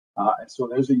 And so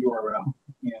there's a URL.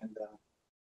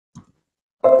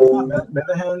 And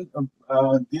Medahan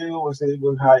Deal was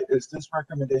able to hide, is this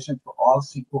recommendation for all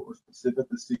SQL or specific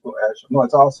to SQL Azure? No,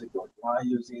 it's all SQL. You want to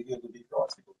use ADODB for all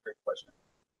SQL? Great question.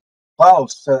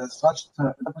 Klaus says such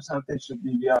 100% update should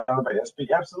be handled by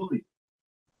SP. Absolutely.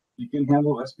 You can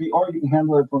handle SP, or you can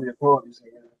handle it from your code using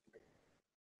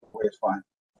ADODB. It's fine.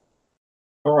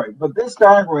 All right, but this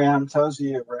diagram tells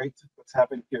you, right, what's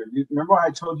happening here. You remember I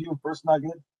told you first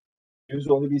nugget? Use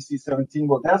ODBC 17.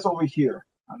 Well, that's over here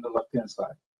on the left-hand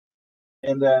side.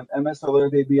 And then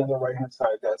MSLADB on the right-hand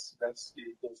side, that's those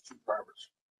two drivers.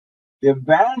 The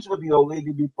advantage of the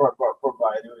OLADB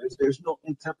provider is there's no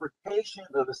interpretation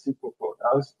of the SQL code.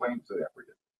 I'll explain to that for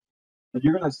you. And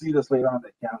you're going to see this later on in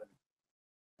the academy.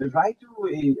 If I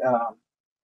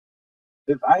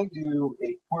do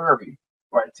a query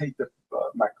where I take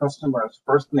my customer's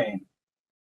first name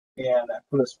and I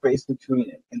put a space between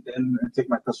it, and then I take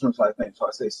my customer's last name. So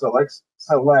I say select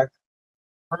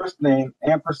first name,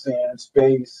 ampersand,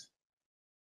 space,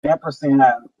 ampersand,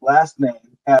 last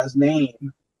name as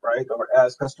name, right, or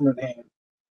as customer name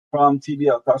from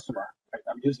TBL customer. Right?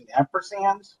 I'm using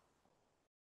ampersands,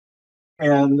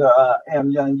 and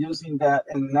I'm using that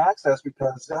in Access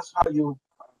because that's how you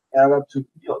add up two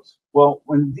fields. Well,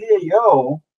 when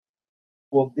DAO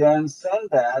will then send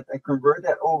that and convert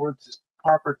that over to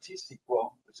proper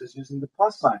T-SQL, which is using the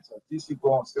plus sign. So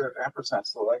T-SQL instead of ampersand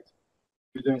select,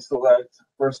 you're doing select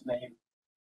first name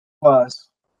plus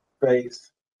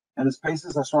space, and the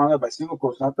spaces are surrounded by single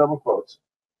quotes, not double quotes,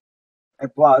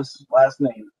 and plus last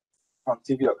name from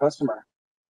TBL customer.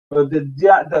 But the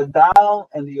dial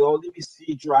and the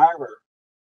ODBC driver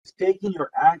is taking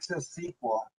your Access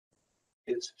SQL,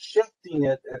 it's shifting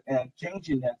it and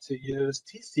changing it to use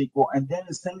T-SQL, and then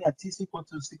it's sending that T-SQL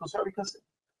to the SQL Server because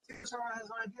SQL Server has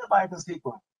no idea about Access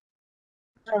SQL.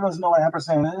 SQL Server doesn't know what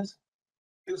ampersand is.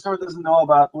 SQL Server doesn't know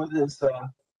about what is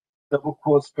double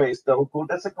quote space, double quote.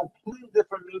 That's a completely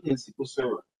different meaning in SQL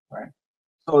Server, right?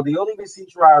 So the ODBC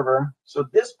driver, so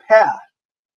this path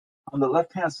on the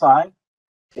left-hand side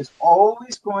is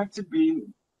always going to be,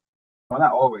 well,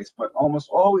 not always, but almost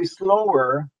always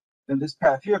slower than this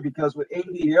path here, because with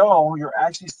ADO, you're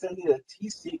actually sending a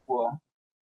T-SQL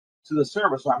to the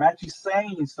server. So I'm actually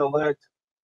saying select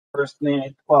first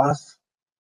name plus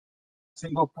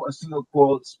single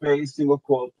quote space, single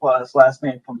quote plus last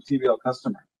name from TBL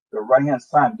customer. The right-hand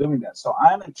side, I'm doing that. So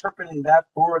I'm interpreting that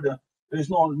for there's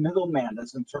no middleman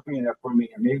that's interpreting that for me.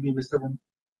 And maybe Mr.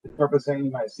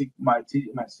 representing my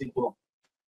SQL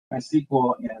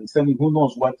and sending who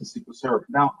knows what to SQL Server.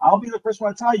 Now, I'll be the first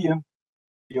one to tell you,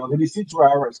 the ODBC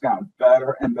driver has gotten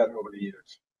better and better over the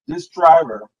years. This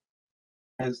driver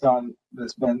has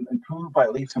been improved by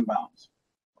leaps and bounds,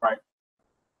 right?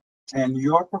 And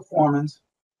your performance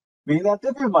may not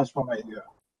differ much from ADO,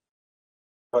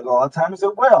 but a lot of times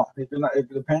it will, if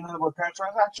depending on what kind of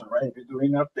transaction, right? If you're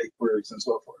doing update queries and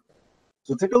so forth.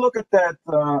 So take a look at that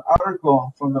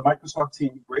article from the Microsoft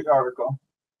team, great article,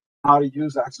 how to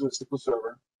use Access SQL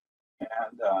Server,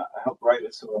 and I helped write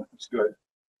it, so it's good.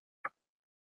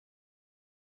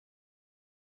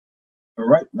 All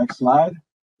right, next slide.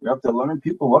 We're up to 11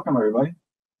 people. Welcome, everybody.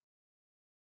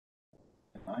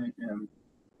 I am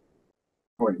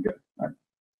going to get it.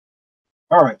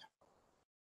 All right.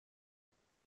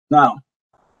 Now,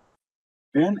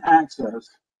 in Access,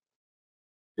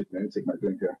 let me take my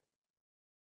drink here.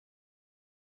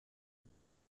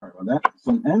 Sorry about that.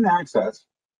 So in Access,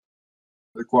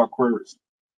 they're called queries.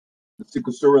 The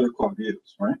SQL Server, they're called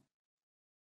views, right?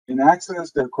 In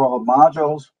Access, they're called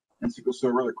modules. In SQL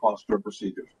Server, they're called stored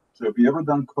procedures. So if you ever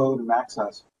done code in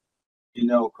Access, you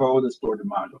know code is stored in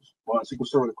modules. Well, in SQL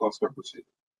Server, they're called stored procedures.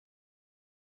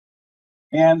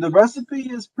 And the recipe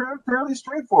is fairly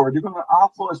straightforward. You're going to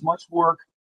offload as much work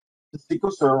to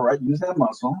SQL Server, right? Use that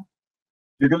muscle.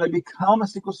 You're going to become a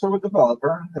SQL Server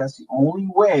developer. That's the only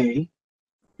way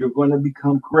you're going to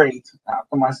become great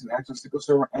optimizing Access SQL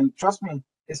Server. And trust me,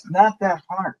 it's not that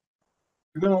hard.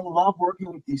 You're going to love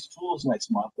working with these tools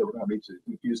next month that we're going to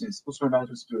be using SQL Server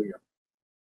Management Studio.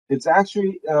 It's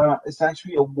actually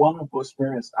a wonderful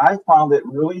experience. I found it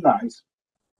really nice,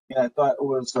 and I thought it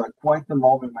was quite the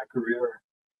moment in my career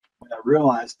when I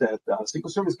realized that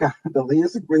SQL Server's got the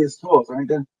latest and greatest tools. I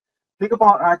mean, think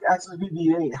about Access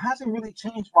VBA. It hasn't really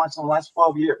changed much in the last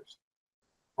 12 years,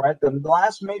 right? The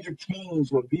last major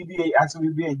change with VBA, Access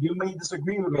VBA, you may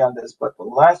disagree with me on this, but the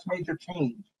last major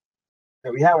change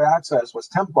that we have with Access was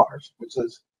temp bars, which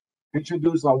has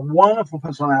introduced a wonderful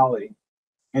functionality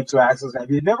into Access. And if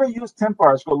you've never used temp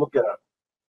bars, go look it up.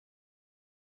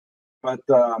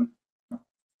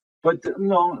 But you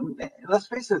know, let's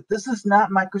face it, this is not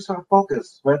Microsoft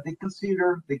focused, right? They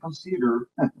consider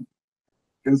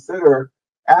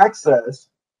Access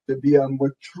to be a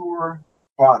mature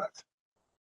product,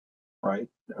 right?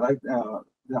 Like,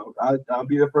 I'll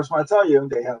be the first one to tell you,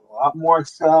 they have a lot more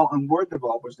Excel and Word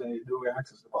developers than they do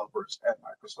Access developers at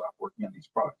Microsoft working on these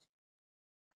products.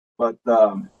 But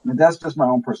that's just my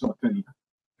own personal opinion.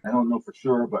 I don't know for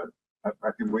sure, but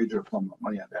I can wager some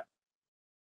money on that.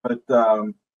 But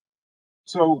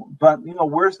but you know,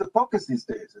 where's the focus these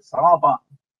days? It's all about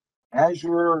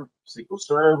Azure, SQL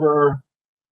Server,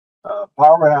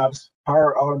 Power Apps,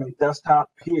 Power Automate Desktop,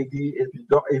 PAD.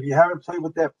 If you haven't played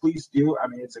with that, please do. I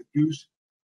mean, it's a huge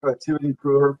productivity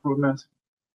improvement.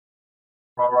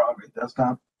 Power Automate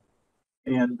Desktop,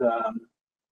 and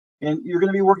you're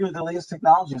going to be working with the latest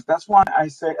technologies. That's why I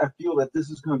feel that this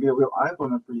is going to be a real eye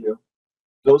opener for you.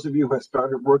 Those of you who have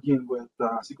started working with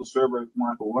SQL Server and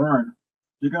want to learn,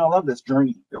 you're going to love this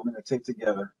journey that we're going to take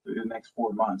together through the next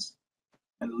 4 months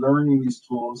and learning these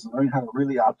tools and learning how to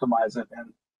really optimize it.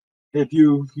 And if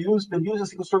you've been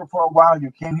using SQL Server for a while,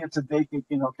 you came here today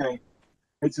thinking, okay,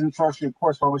 it's an introductory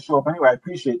course, so I will show up anyway. I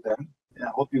appreciate that. And I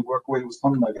hope you work away with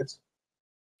some nuggets.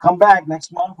 Come back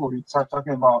next month where we start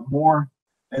talking about more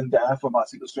in depth about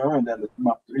SQL Server, and then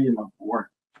month 3 and month 4.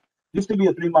 Used to be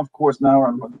a 3-month course, now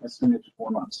I'm extending it to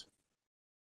 4 months.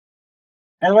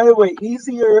 And by the way,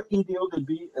 Easier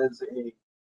EDODB is a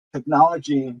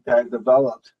technology that I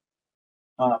developed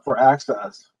for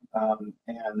Access, and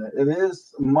it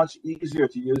is much easier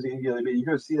to use EDODB. You're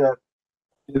going to see that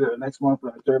either next month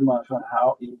or the 3rd month on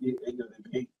how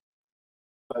EDODB.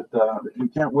 But if you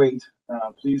can't wait,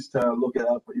 please look it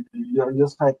up. If you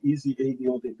just type easy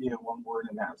ADODB in one word,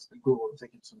 and ask Google will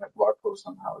take you to my blog post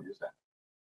on how to use that.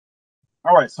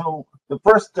 All right, so the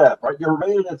first step, right? You're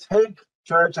ready to take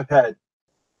charge ahead.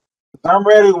 I'm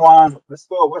ready, Juan. Let's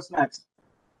go. What's next?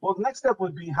 Well, the next step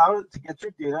would be how to get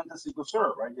your data into SQL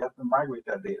Server, right? You have to migrate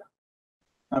that data.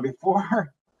 Now,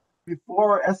 before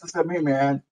before SSMA,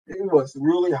 man, it was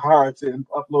really hard to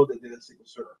upload the data to SQL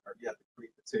Server. Right? You have to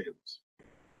create the tables.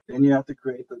 Then you have to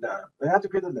create the data. Then you have to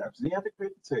create the data. Then you have to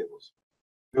create the tables.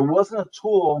 There wasn't a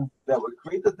tool that would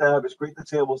create the database, create the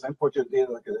tables, import your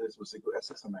data like it is with SQL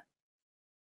SSMA.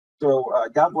 So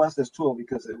God bless this tool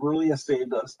because it really has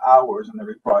saved us hours in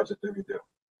every project that we do.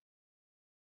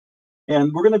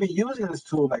 And we're going to be using this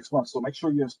tool next month, so make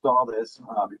sure you install this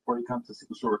before you come to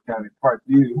SQL Server Academy Part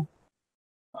View,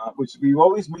 which we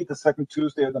always meet the second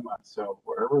Tuesday of the month. So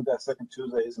wherever that second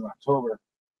Tuesday is in October,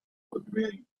 we'll be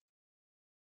meeting.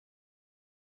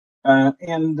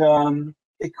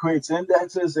 It creates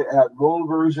indexes, it adds role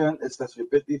version, it sets your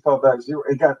bit default value 0.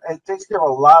 It takes care of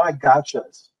a lot of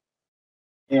gotchas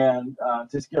and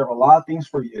takes care of a lot of things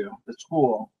for you, the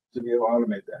tool, to be able to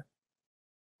automate that.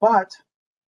 But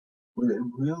what it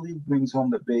really brings home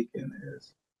the bacon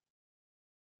is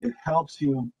it helps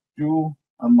you do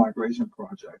a migration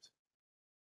project,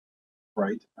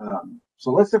 right?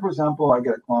 So let's say, for example, I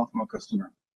get a call from a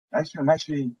customer. I'm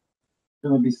actually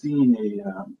going to be seeing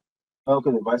a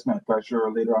local device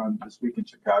manufacturer later on this week in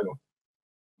Chicago.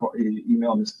 He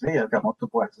emailed me and says, hey, I've got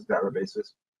multiple Access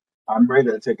databases. I'm ready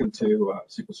to take them to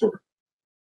SQL Server.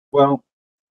 Well,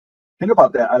 think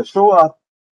about that. I show up,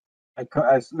 I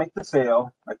make the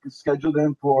sale, I can schedule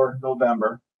them for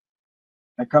November.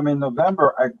 I come in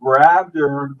November, I grab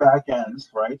their back ends,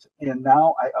 right? And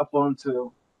now I upload them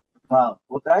to the cloud.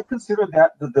 Well, I consider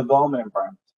that the development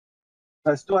environment.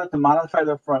 So I still have to modify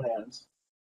their front ends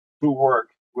to work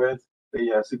with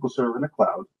the SQL Server in the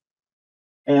cloud.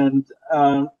 And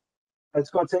it's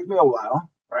going to take me a while,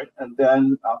 right? And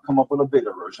then I'll come up with a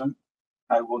beta version.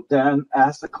 I will then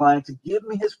ask the client to give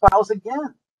me his files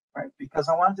again, right? Because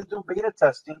I want to do beta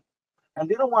testing, and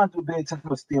they don't want to do beta testing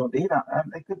with stale data.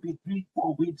 And it could be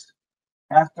 3-4 weeks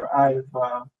after I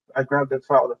grabbed that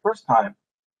file the first time.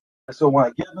 And so when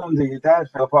I give them the data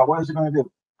file, what is it going to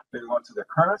do? They're going to the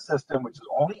current system, which is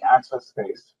only access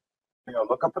based. They're going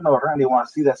to look up an order, and they want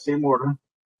to see that same order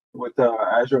with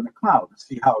Azure in the cloud to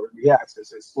see how it reacts.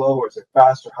 Is it slow or is it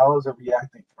faster? How is it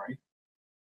reacting, right?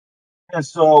 And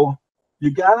so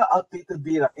you got to update the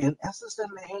data. In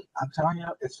SSMA, I'm telling you,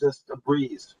 it's just a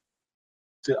breeze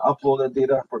to upload the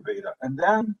data for beta. And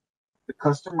then the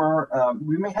customer,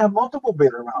 we may have multiple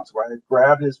beta rounds, right?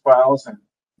 Grab his files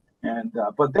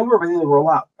but then we're ready to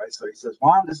roll out, right? So he says,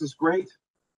 Juan, this is great.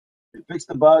 We fixed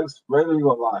the bugs, ready to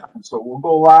go live. And so we'll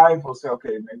go live. We'll say,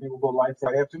 okay, maybe we'll go live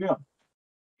Friday afternoon.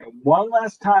 And one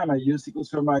last time, I use SQL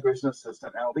Server Migration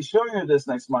Assistant, and I'll be showing you this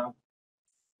next month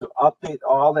to update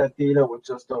all that data with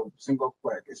just a single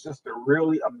click. It's just a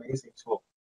really amazing tool.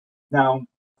 Now,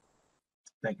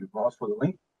 thank you, Ross, for the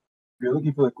link. If you're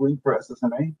looking for the link for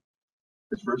SSMA,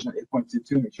 it's version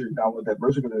 8.22. Make sure you download that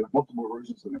version because there's multiple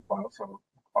versions in the file. So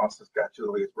Ross has got you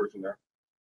the latest version there.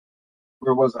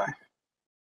 Where was I?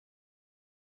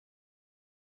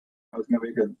 I was going to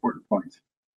make an important point.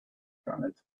 Darn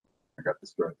it. I got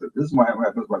distracted. This is what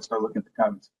happens when I start looking at the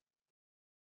comments.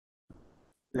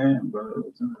 Damn, but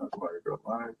that's why I go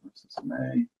live.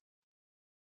 SSMA.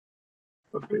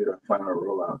 Beta, final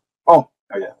rollout. Oh,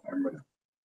 yeah, I remember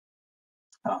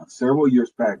that. Several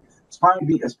years back, as part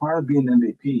of being an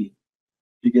MVP,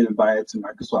 you get invited to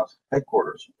Microsoft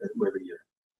headquarters every year.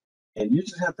 And you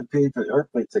just have to pay for the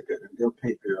airplane ticket, and they'll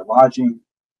pay for your lodging.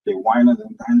 They wine and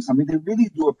dine us. I mean, they really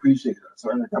do appreciate it.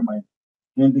 So I got my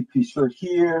MVP shirt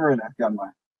here, and I've got my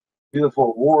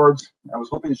beautiful awards. I was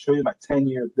hoping to show you my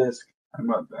 10-year disc.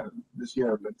 This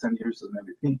year I've been 10 years as an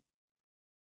MVP.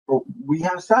 But we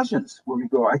have sessions where we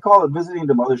go. I call it visiting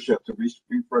the mothership to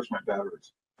refresh my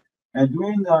batteries. And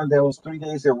during those 3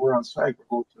 days that we're on site, we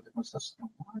go to different sessions. And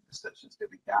one of the sessions that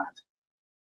we got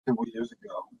several years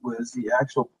ago was the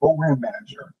actual program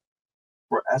manager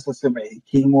for SSMA. He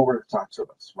came over to talk to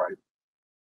us, right?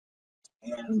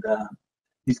 And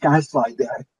these guys slide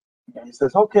that. And he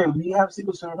says, okay, we have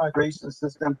SQL Server Migration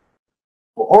System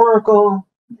for Oracle.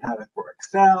 We have it for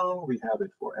Excel. We have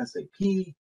it for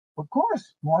SAP. Of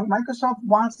course, Microsoft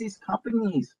wants these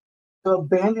companies to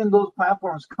abandon those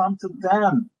platforms, come to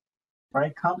them,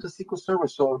 right? Come to SQL Server.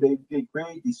 So they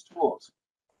create these tools.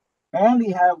 And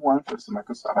we have one for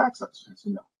Microsoft Access, as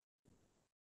you know.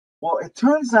 Well, it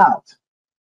turns out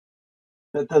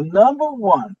that the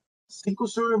 #1 SQL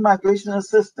Server Migration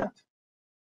Assistant,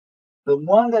 the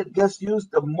one that gets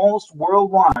used the most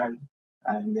worldwide,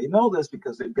 and they know this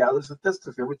because they gather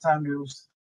statistics every time you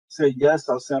say, yes,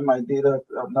 I'll send my data,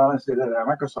 not I say that at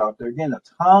Microsoft, they're getting a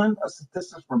ton of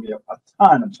statistics from you, a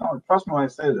ton. I'm telling you, trust me when I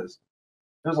say this.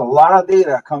 There's a lot of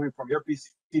data coming from your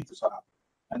PC to SOP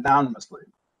anonymously.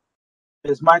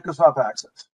 It's Microsoft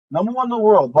Access. #1 in the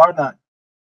world, bar none.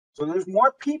 So there's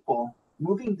more people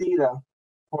moving data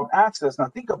from Access. Now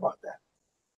think about that.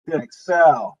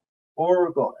 Excel,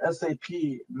 Oracle,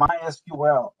 SAP,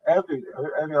 MySQL, every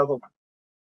other one.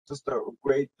 Just a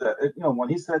great, when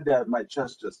he said that, my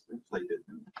chest just inflated.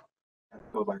 And I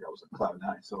felt like I was a cloud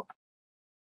nine. So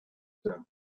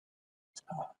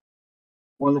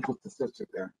wonderful statistic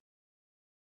there.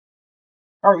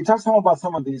 All right, we talked some about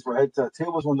some of these, right?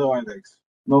 Tables with no index,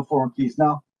 no foreign keys.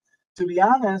 Now, to be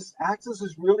honest, Access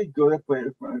is really good at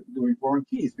doing foreign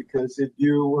keys, because if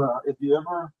you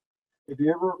ever,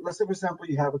 let's say for example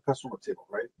you have a customer table,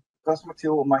 right? Customer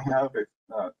table might have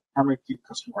a primary key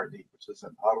customer ID, which is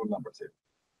an auto number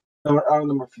table, auto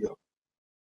number field.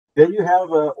 Then you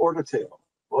have an order table.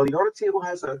 Well, the order table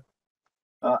has a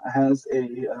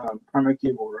primary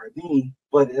key order ID,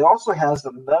 but it also has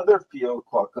another field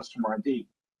called customer ID.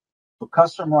 So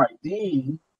customer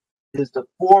ID is the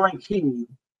foreign key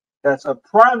that's a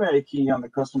primary key on the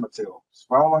customer table.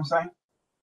 Follow what I'm saying?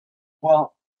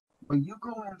 Well, when you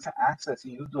go into Access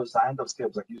and you design those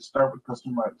tables, like you start with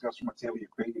customer table, you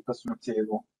create your customer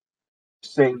table,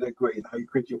 save the grade, now you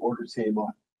create your order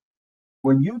table.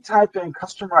 When you type in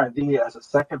customer ID as a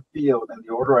second field in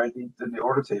the order ID in the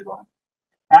order table,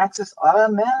 Access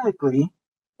automatically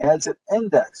adds an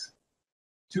index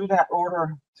to that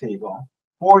order table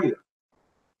for you.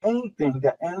 Anything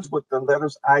that ends with the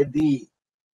letters ID,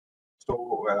 so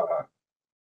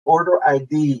order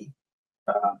ID,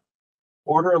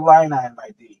 order line item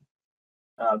ID,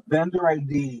 vendor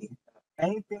ID,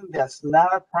 anything that's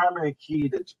not a primary key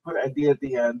that you put ID at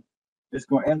the end is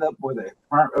going to end up with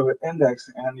an index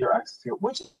and your Access table,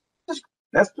 which is,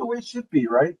 that's the way it should be,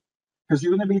 right? Because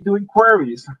you're going to be doing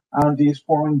queries on these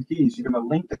foreign keys. You're going to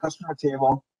link the customer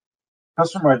table,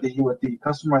 customer ID with the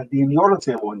customer ID in the order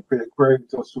table and create a query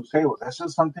to those two tables. That's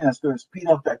just something that's going to speed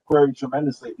up that query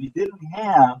tremendously. If you didn't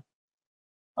have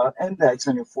an index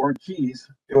on your foreign keys,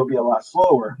 it would be a lot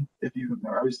slower. If you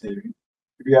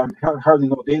have hardly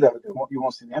no data, you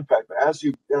won't see the impact. But as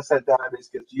that database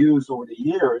gets used over the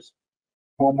years,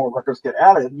 more and more records get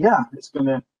added. Yeah, it's going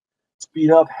to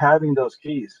speed up having those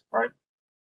keys, right?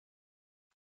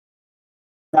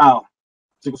 Now,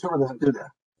 SQL Server doesn't do that.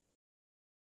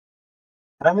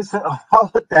 Having said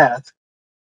all of that,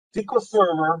 SQL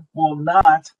Server will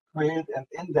not create an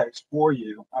index for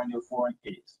you on your foreign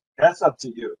keys. That's up to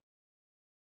you.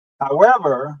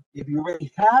 However, if you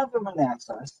already have them in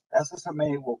Access,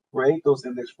 SSMA will create those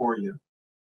index for you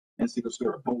in SQL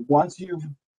Server. But once you've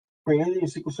created your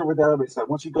SQL Server database, like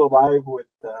once you go live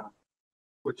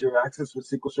with your Access with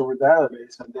SQL Server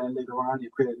database, and then later on you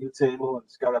create a new table and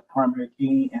it's got a primary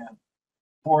key and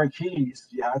foreign keys,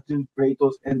 you have to create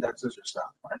those indexes yourself,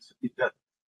 right? So keep that.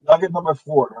 Nugget number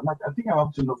 4. I think I'm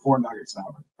up to the 4 nuggets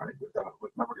now, right?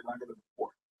 With nugget number 4.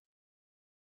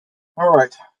 All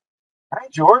right. Hi,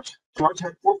 George. George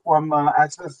had 4 from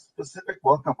Access Pacific.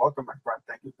 Welcome, my friend.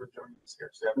 Thank you for joining us here.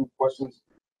 So, if you have any questions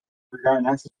regarding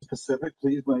Access Pacific,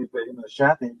 please leave it in the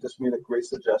chat. And you just made a great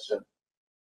suggestion.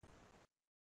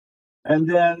 And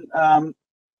then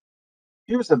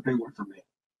here's a big one for me.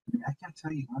 I can't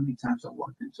tell you how many times I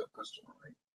walked into a customer,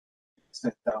 right?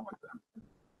 Sat down with them,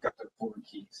 got their foreign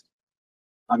keys.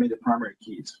 The primary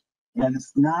keys. And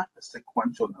it's not a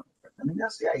sequential number.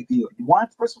 That's the ideal.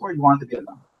 First of all, you want it to be a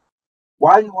number.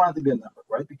 Why do you want it to be a number,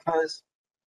 right? Because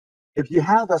if you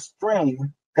have a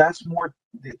string,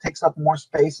 it takes up more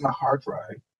space in a hard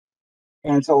drive.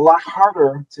 And it's a lot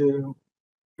harder to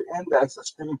index a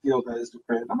string field than it is to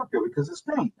create a number field because it's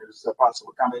string. There's a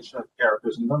possible combination of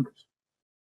characters and numbers.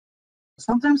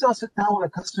 Sometimes I'll sit down with a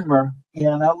customer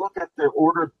and I'll look at their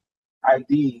order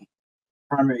ID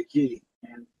primary key,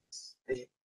 and it's a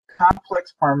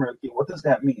complex primary key. What does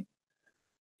that mean?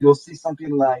 You'll see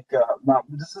something like,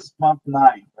 this is month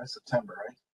 9, that's September,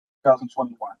 right?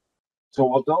 2021. So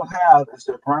what they'll have is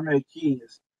their primary key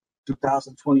is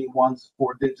 2021's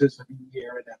 4 digits of the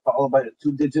year, and then followed by the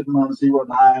 2-digit month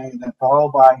 09, and then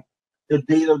followed by the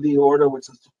date of the order, which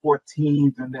is the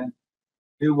 14th, and then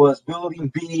it was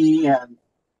building B and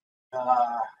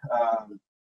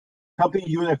company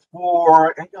unit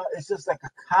 4, and it's just like a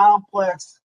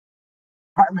complex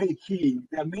primary key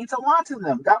that means a lot to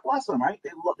them. God bless them, right?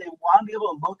 They want to be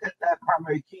able to look at that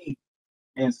primary key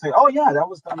and say, oh yeah, that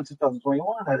was done in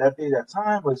 2021. At that day, that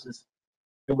time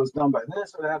it was done by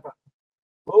this or that. But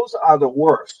those are the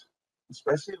worst,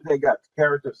 especially if they got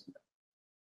characters in them.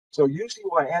 So usually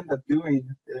what I end up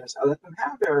doing is I let them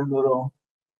have their little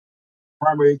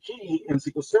primary key in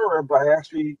SQL Server, but I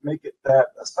actually make it that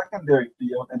a secondary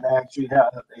field, and I actually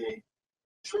have a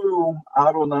true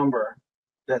auto number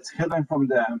that's hidden from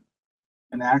them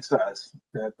in Access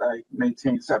that I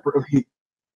maintain separately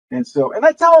And so, and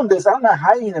I tell them this, I'm not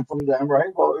hiding it from them,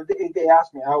 right? Well, they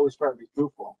ask me, I always try to be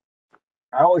truthful.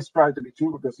 I always try to be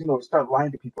truthful because, start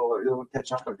lying to people, it'll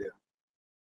catch up with you.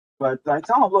 But I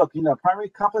tell them, look,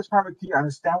 complex primary key, I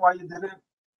understand why you did it.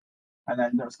 And I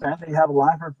understand that you have a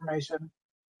lot of information,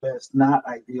 but it's not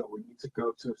ideal. We need to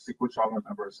go to SQL Server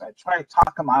members and try to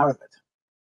talk them out of it.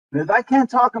 And if I can't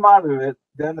talk them out of it,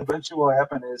 then eventually what will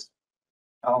happen is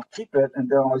I'll keep it, and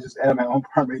then I'll just add my own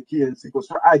primary key in SQL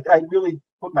Server. I really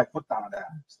put my foot down on that.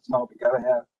 No, we gotta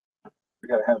have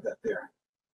that there.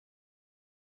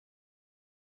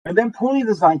 And then poorly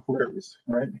designed queries,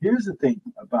 right? Here's the thing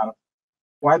about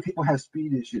why people have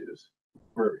speed issues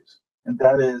with queries, and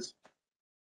that is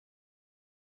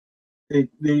here's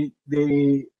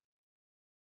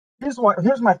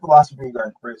my philosophy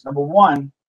regarding queries. Number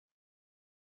one,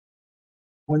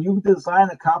 when you design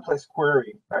a complex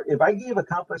query, right, if I gave a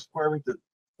complex query to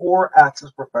 4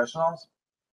 Access professionals,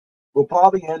 we'll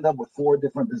probably end up with 4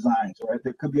 different designs, right?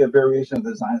 There could be a variation of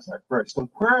designs like queries. So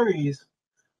queries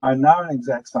are not an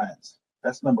exact science.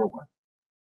 That's number one.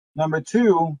 Number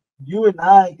two, you and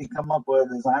I can come up with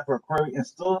a design for a query and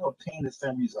still obtain the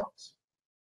same results,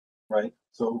 right?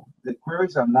 So the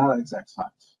queries are not an exact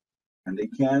science, and they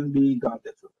can be done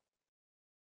differently.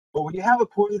 But when you have a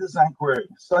poorly designed query,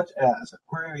 such as a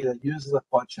query that uses a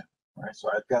function, right? So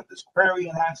I've got this query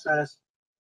in Access,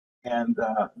 and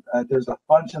there's a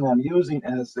function I'm using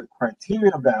as the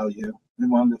criteria value in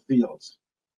one of the fields.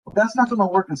 Well, that's not going to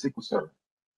work in SQL Server.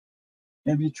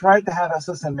 And if you try to have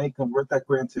SSMA convert that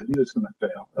query into a view, it's going to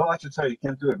fail. It'll actually tell you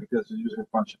can't do it because you're using a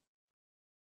function.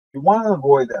 You want to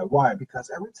avoid that. Why? Because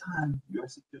every time you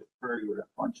execute a query with a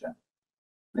function,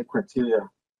 the criteria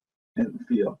in the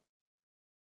field,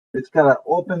 it's got to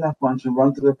open that function,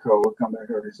 run through the code, come back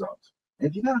with a result.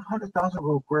 If you got 100,000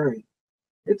 row query,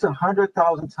 it's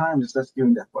 100,000 times it's just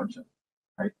giving that function,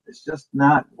 right? It's just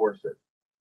not worth it.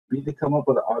 We need to come up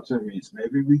with an alternate means.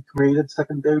 Maybe we create a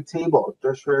secondary table, a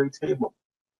tertiary table,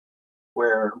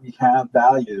 where we have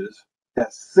values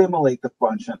that simulate the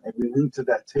function, and we link to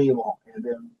that table. And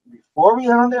then before we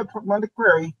run the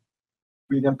query,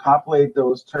 we then populate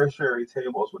those tertiary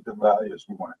tables with the values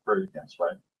we want to query against,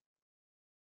 right?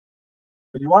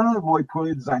 But you want to avoid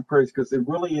poorly designed queries because it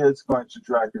really is going to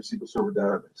drag your SQL Server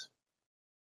database.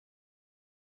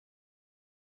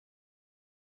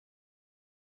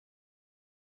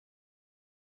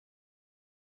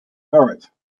 All right.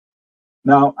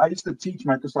 Now, I used to teach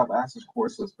Microsoft Access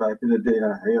courses back in the day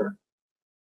here.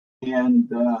 And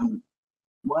one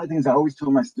of the things I always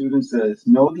tell my students is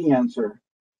know the answer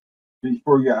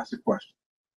before you ask the question,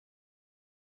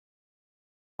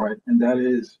 right? And that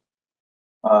is,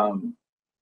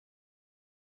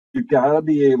 you've got to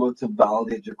be able to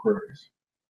validate your queries,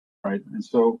 right? And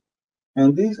so,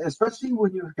 and these, especially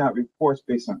when you've got reports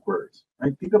based on queries,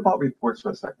 right? Think about reports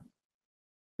for a second.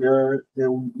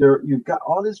 You've got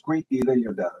all this great data in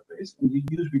your database, and you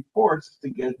use reports to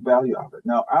get value out of it.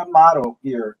 Now, our motto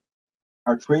here,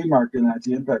 our trademark in IT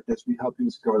Impact, is we help you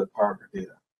discover the power of your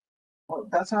data. Well,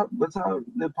 that's how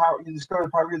the power you discover the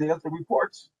power of your data through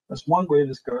reports. That's one way to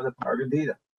discover the power of your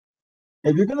data.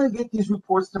 If you're going to get these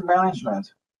reports to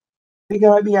management, they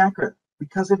gotta be accurate,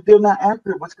 because if they're not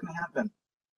accurate, what's going to happen?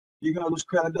 You're going to lose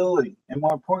credibility, and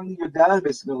more importantly, your database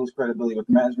is going to lose credibility with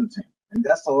the management team. And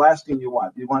that's the last thing you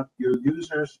want. You want your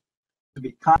users to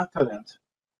be confident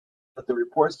that the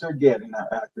reports they're getting are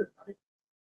accurate, right?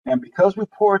 And because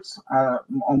reports are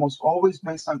almost always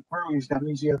based on queries, that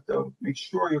means you have to make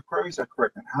sure your queries are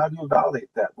correct. And how do you validate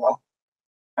that? Well,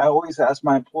 I always ask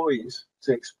my employees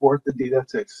to export the data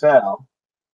to Excel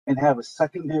and have a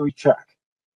secondary check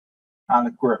on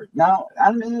the query. Now,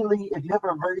 admittedly, if you have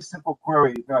a very simple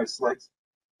query, it's like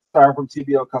start from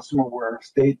TBL customer where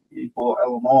state equal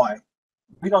Illinois,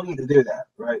 we don't need to do that,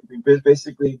 right? We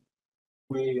basically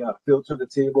filter the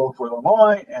table for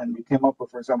Illinois, and we came up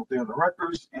with, for example, 300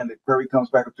 records, and the query comes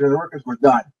back with 300 records, we're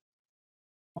done.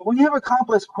 But when you have a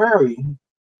complex query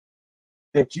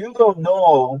that you don't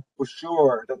know for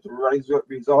sure that the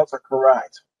results are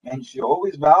correct, and you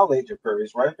always validate your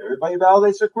queries, right? Everybody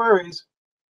validates their queries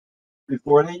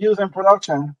before they use in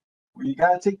production. Well, you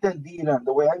got to take that data.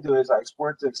 The way I do it is I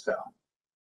export to Excel,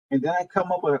 and then I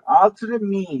come up with an alternate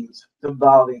means to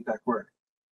validate that query,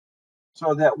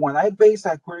 so that when I base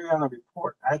that query on a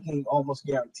report, I can almost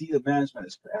guarantee the management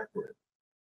is accurate.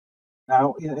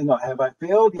 Now, have I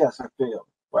failed? Yes, I failed.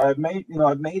 But I've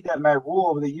made that my rule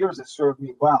over the years. It served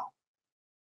me well.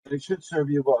 And it should serve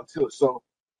you well too. So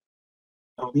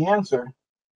know the answer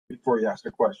before you ask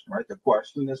a question, right? The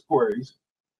question is queries.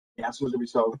 The answer is the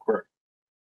result of the query,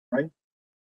 right?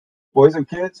 Boys and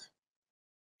kids,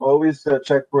 always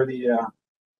check for the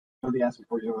know the answer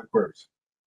for your other queries.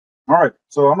 All right,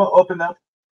 so I'm gonna open up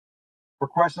for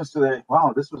questions today.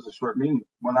 Wow, this was a short meeting,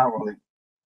 1 hour only.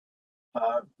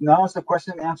 Now it's the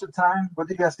question and answer time. What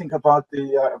do you guys think about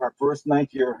the our first night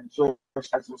here in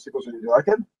Access SQL Server? Do you like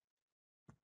it?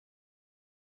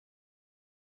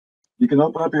 You can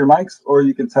open up your mics or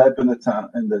you can type in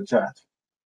the chat.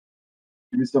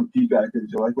 Give me some feedback. Did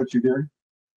you like what you're hearing?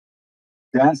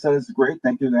 Dan says great.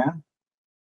 Thank you, Dan.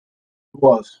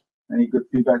 Who else? Any good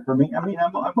feedback for me? I mean,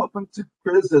 I'm open to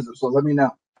criticism, so let me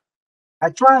know. I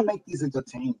try and make these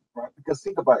entertaining, right? Because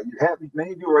think about it.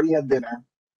 Many of you already had dinner.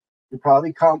 You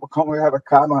probably come have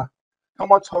a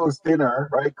comatose dinner,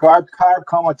 right? Carb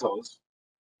comatose.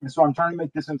 And so I'm trying to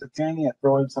make this entertaining. I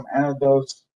throw in some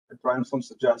anecdotes. I throw in some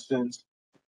suggestions.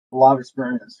 A lot of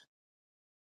experience.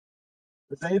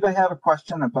 Does anybody have a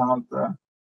question about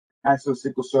Access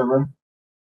SQL Server?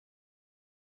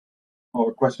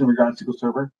 Or a question regarding SQL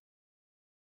Server?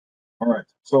 All right,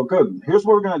 so good. Here's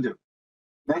what we're going to do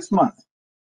next month.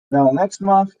 Now, next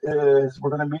month is, we're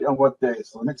going to meet on what day?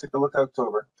 So let me take a look at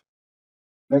October.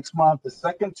 Next month, the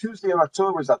second Tuesday of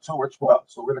October is October 12th.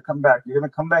 So we're going to come back. You're going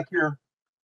to come back here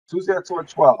Tuesday, October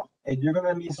 12th, and you're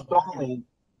going to be installing.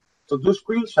 So do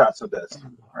screenshots of this,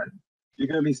 right? You're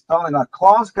going to be installing. Now,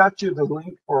 Klaus got you the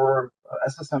link for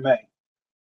SSMA.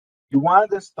 You want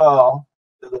to install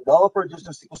the developer edition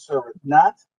of SQL Server,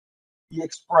 not the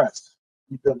Express,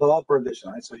 the developer edition.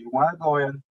 Right? So you want to go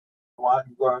in, you want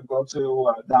to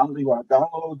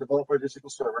download developer edition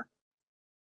SQL Server.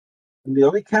 And the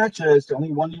only catch is the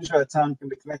only one user at a time can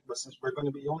be connected. But since we're going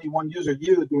to be only one user,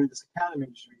 you doing this academy,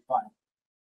 you should be fine.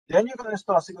 Then you're going to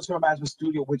install SQL Server Management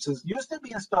Studio, which is used to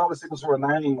be installed with SQL Server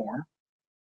 9 anymore.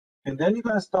 And then you're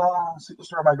going to install SQL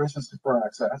Server Migration for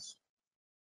Access.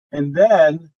 And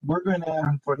then we're going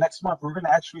to, for next month, we're going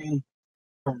to actually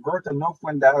convert the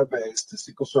NoFwin database to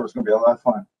SQL Server. It's going to be a lot of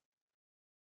fun.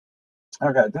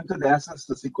 Okay, then to the Access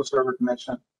to SQL Server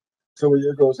connection. So a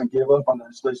year goes and gave up on the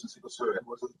installation of SQL Server. It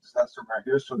was a disaster.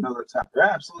 Here's to another time. Yeah,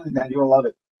 absolutely, man. You'll love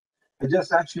it. I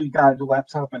just actually got a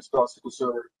laptop and installed SQL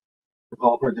Server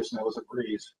Developer Edition. It was a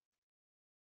breeze.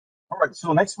 All right,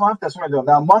 so next month, that's what I do.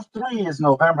 Now, month 3 is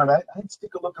November, and I need to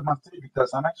take a look at month 3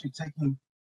 because I'm actually taking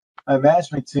my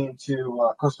management team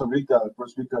to Costa Rica the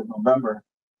first week of November.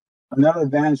 Another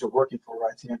advantage of working for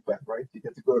IT Impact, right? You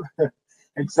get to go to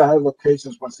exotic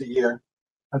locations once a year.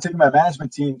 I'm taking my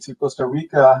management team to Costa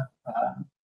Rica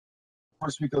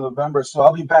first week of November, so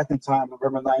I'll be back in time,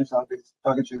 November 9th. I'll be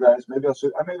talking to you guys. Maybe I'll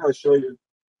show you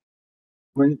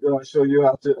when I show you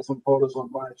out to some photos of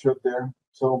my trip there.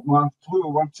 So month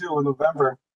 2 in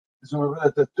November is when we're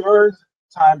at the third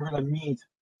time we're going to meet.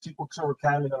 SQL Server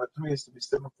Academy number 3 is to be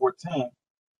 7/14,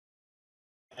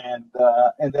 and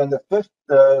then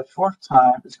the fourth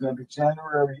time is going to be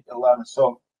January 11th.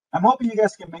 So I'm hoping you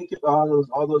guys can make it all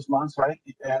those months, right?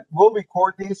 And we'll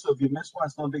record these, so if you miss one,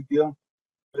 it's no big deal.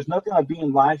 There's nothing like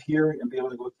being live here and be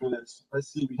able to go through this. Let's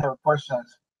see, we have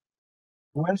questions.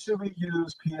 When should we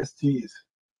use PSTs?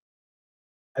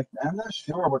 I'm not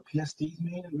sure what PSTs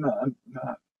mean. No,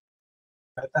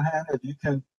 at the hand, if you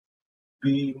can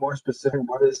be more specific,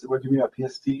 what do you mean by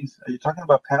PSTs? Are you talking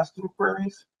about pass-through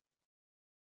queries?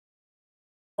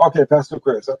 Okay, pass-through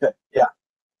queries. Okay, yeah.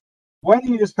 When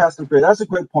do you use pass-through queries? That's a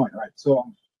great point, right?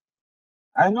 So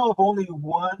I know of only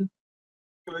one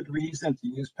good reason to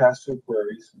use pass-through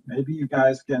queries. Maybe you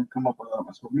guys can come up with other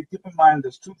ones. But we keep in mind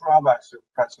there's 2 drawbacks to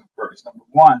pass-through queries. Number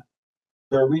 1,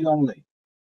 they're read-only.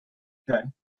 Okay,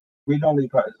 read-only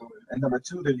pass-through. And number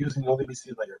 2, they're using the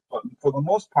ODBC layer. But for the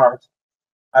most part,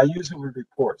 I use it with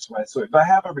reports, right? So if I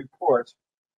have a report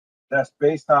that's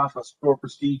based off a store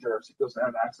procedure, SQL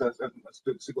Server Access and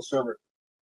SQL Server,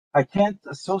 I can't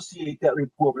associate that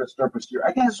report with a store procedure.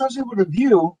 I can associate it with a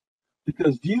view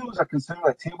because views are considered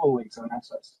like table links on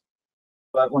Access.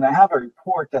 But when I have a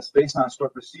report that's based on a store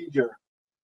procedure,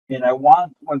 and I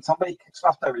want, when somebody kicks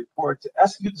off that report to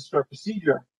execute the store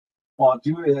procedure, what I'll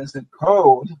do is in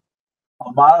code,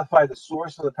 I'll modify the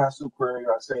source of the pass-through query.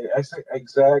 I'll say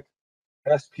exec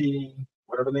SP,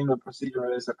 whatever the name of the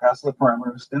procedure is, that passes the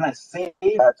parameters. Then I save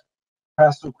that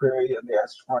pass-through query in the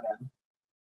Access front end.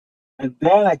 And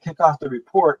then I kick off the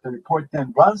report. The report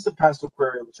then runs the pass-through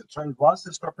query, which in turn runs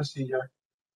the store procedure,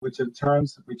 which in turn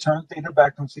returns data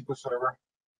back from SQL Server.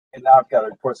 And now I've got a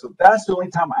report. So that's the only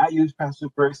time I use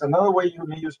pass-through queries. Another way you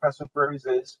may use pass-through queries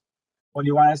is when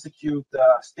you want to execute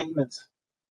statements.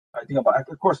 I think about,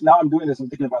 of course, now I'm doing this, I'm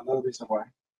thinking about another reason why.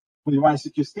 When you want to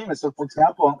execute statements, so for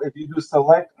example, if you do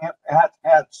select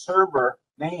at server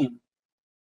name,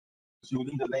 so you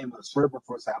need the name of the server,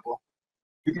 for example,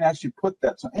 you can actually put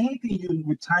that. So anything you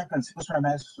would type in SQL Server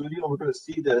Management Studio, we're going to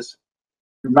see this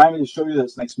remind me to show you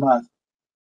this next month.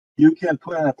 You can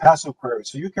put in a passive query,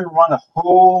 so you can run a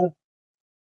whole,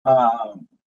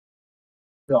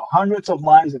 hundreds of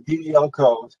lines of DDL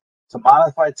code to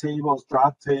modify tables,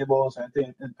 drop tables, and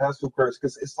things in passive queries,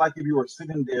 because it's like if you were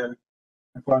sitting there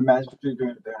in front of management doing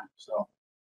it there. So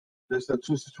there's the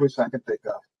two situations I can think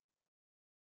of.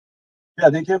 Yeah,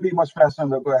 they can be much faster than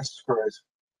the access queries.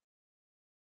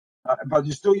 But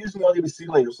you're still using LDBC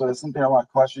later, so that's something I want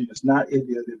to caution you. It's not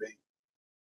ADLDB.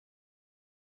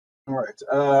 All right.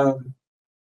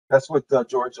 That's what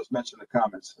George just mentioned in the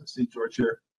comments. I see George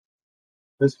here.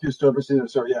 SQL Server,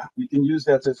 so yeah, you can use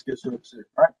that as SQL Server.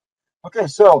 All right. Okay,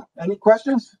 so any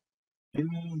questions?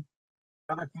 Any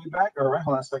other feedback? All right,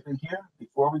 hold on a second here.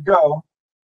 Before we go,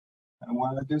 I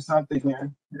want to do something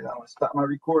here. I want to stop my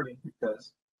recording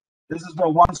because this is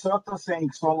Juan Soto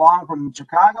saying so long from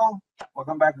Chicago.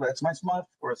 Welcome back to That's Next Month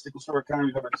for SQL Server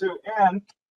Economy number 2. And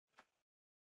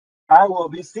I will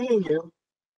be seeing you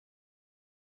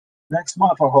next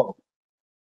month, I hope.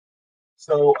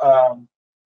 So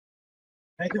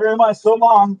thank you very much. So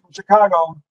long from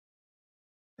Chicago.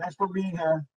 Thanks for being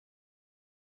here.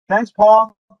 Thanks,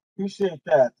 Paul. Appreciate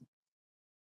that.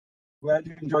 Glad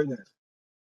you enjoyed this.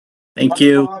 Thank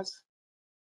you.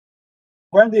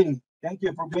 Wendy, thank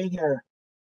you for being here.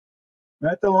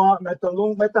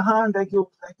 Metahan, thank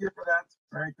you for that.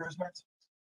 Merry Christmas.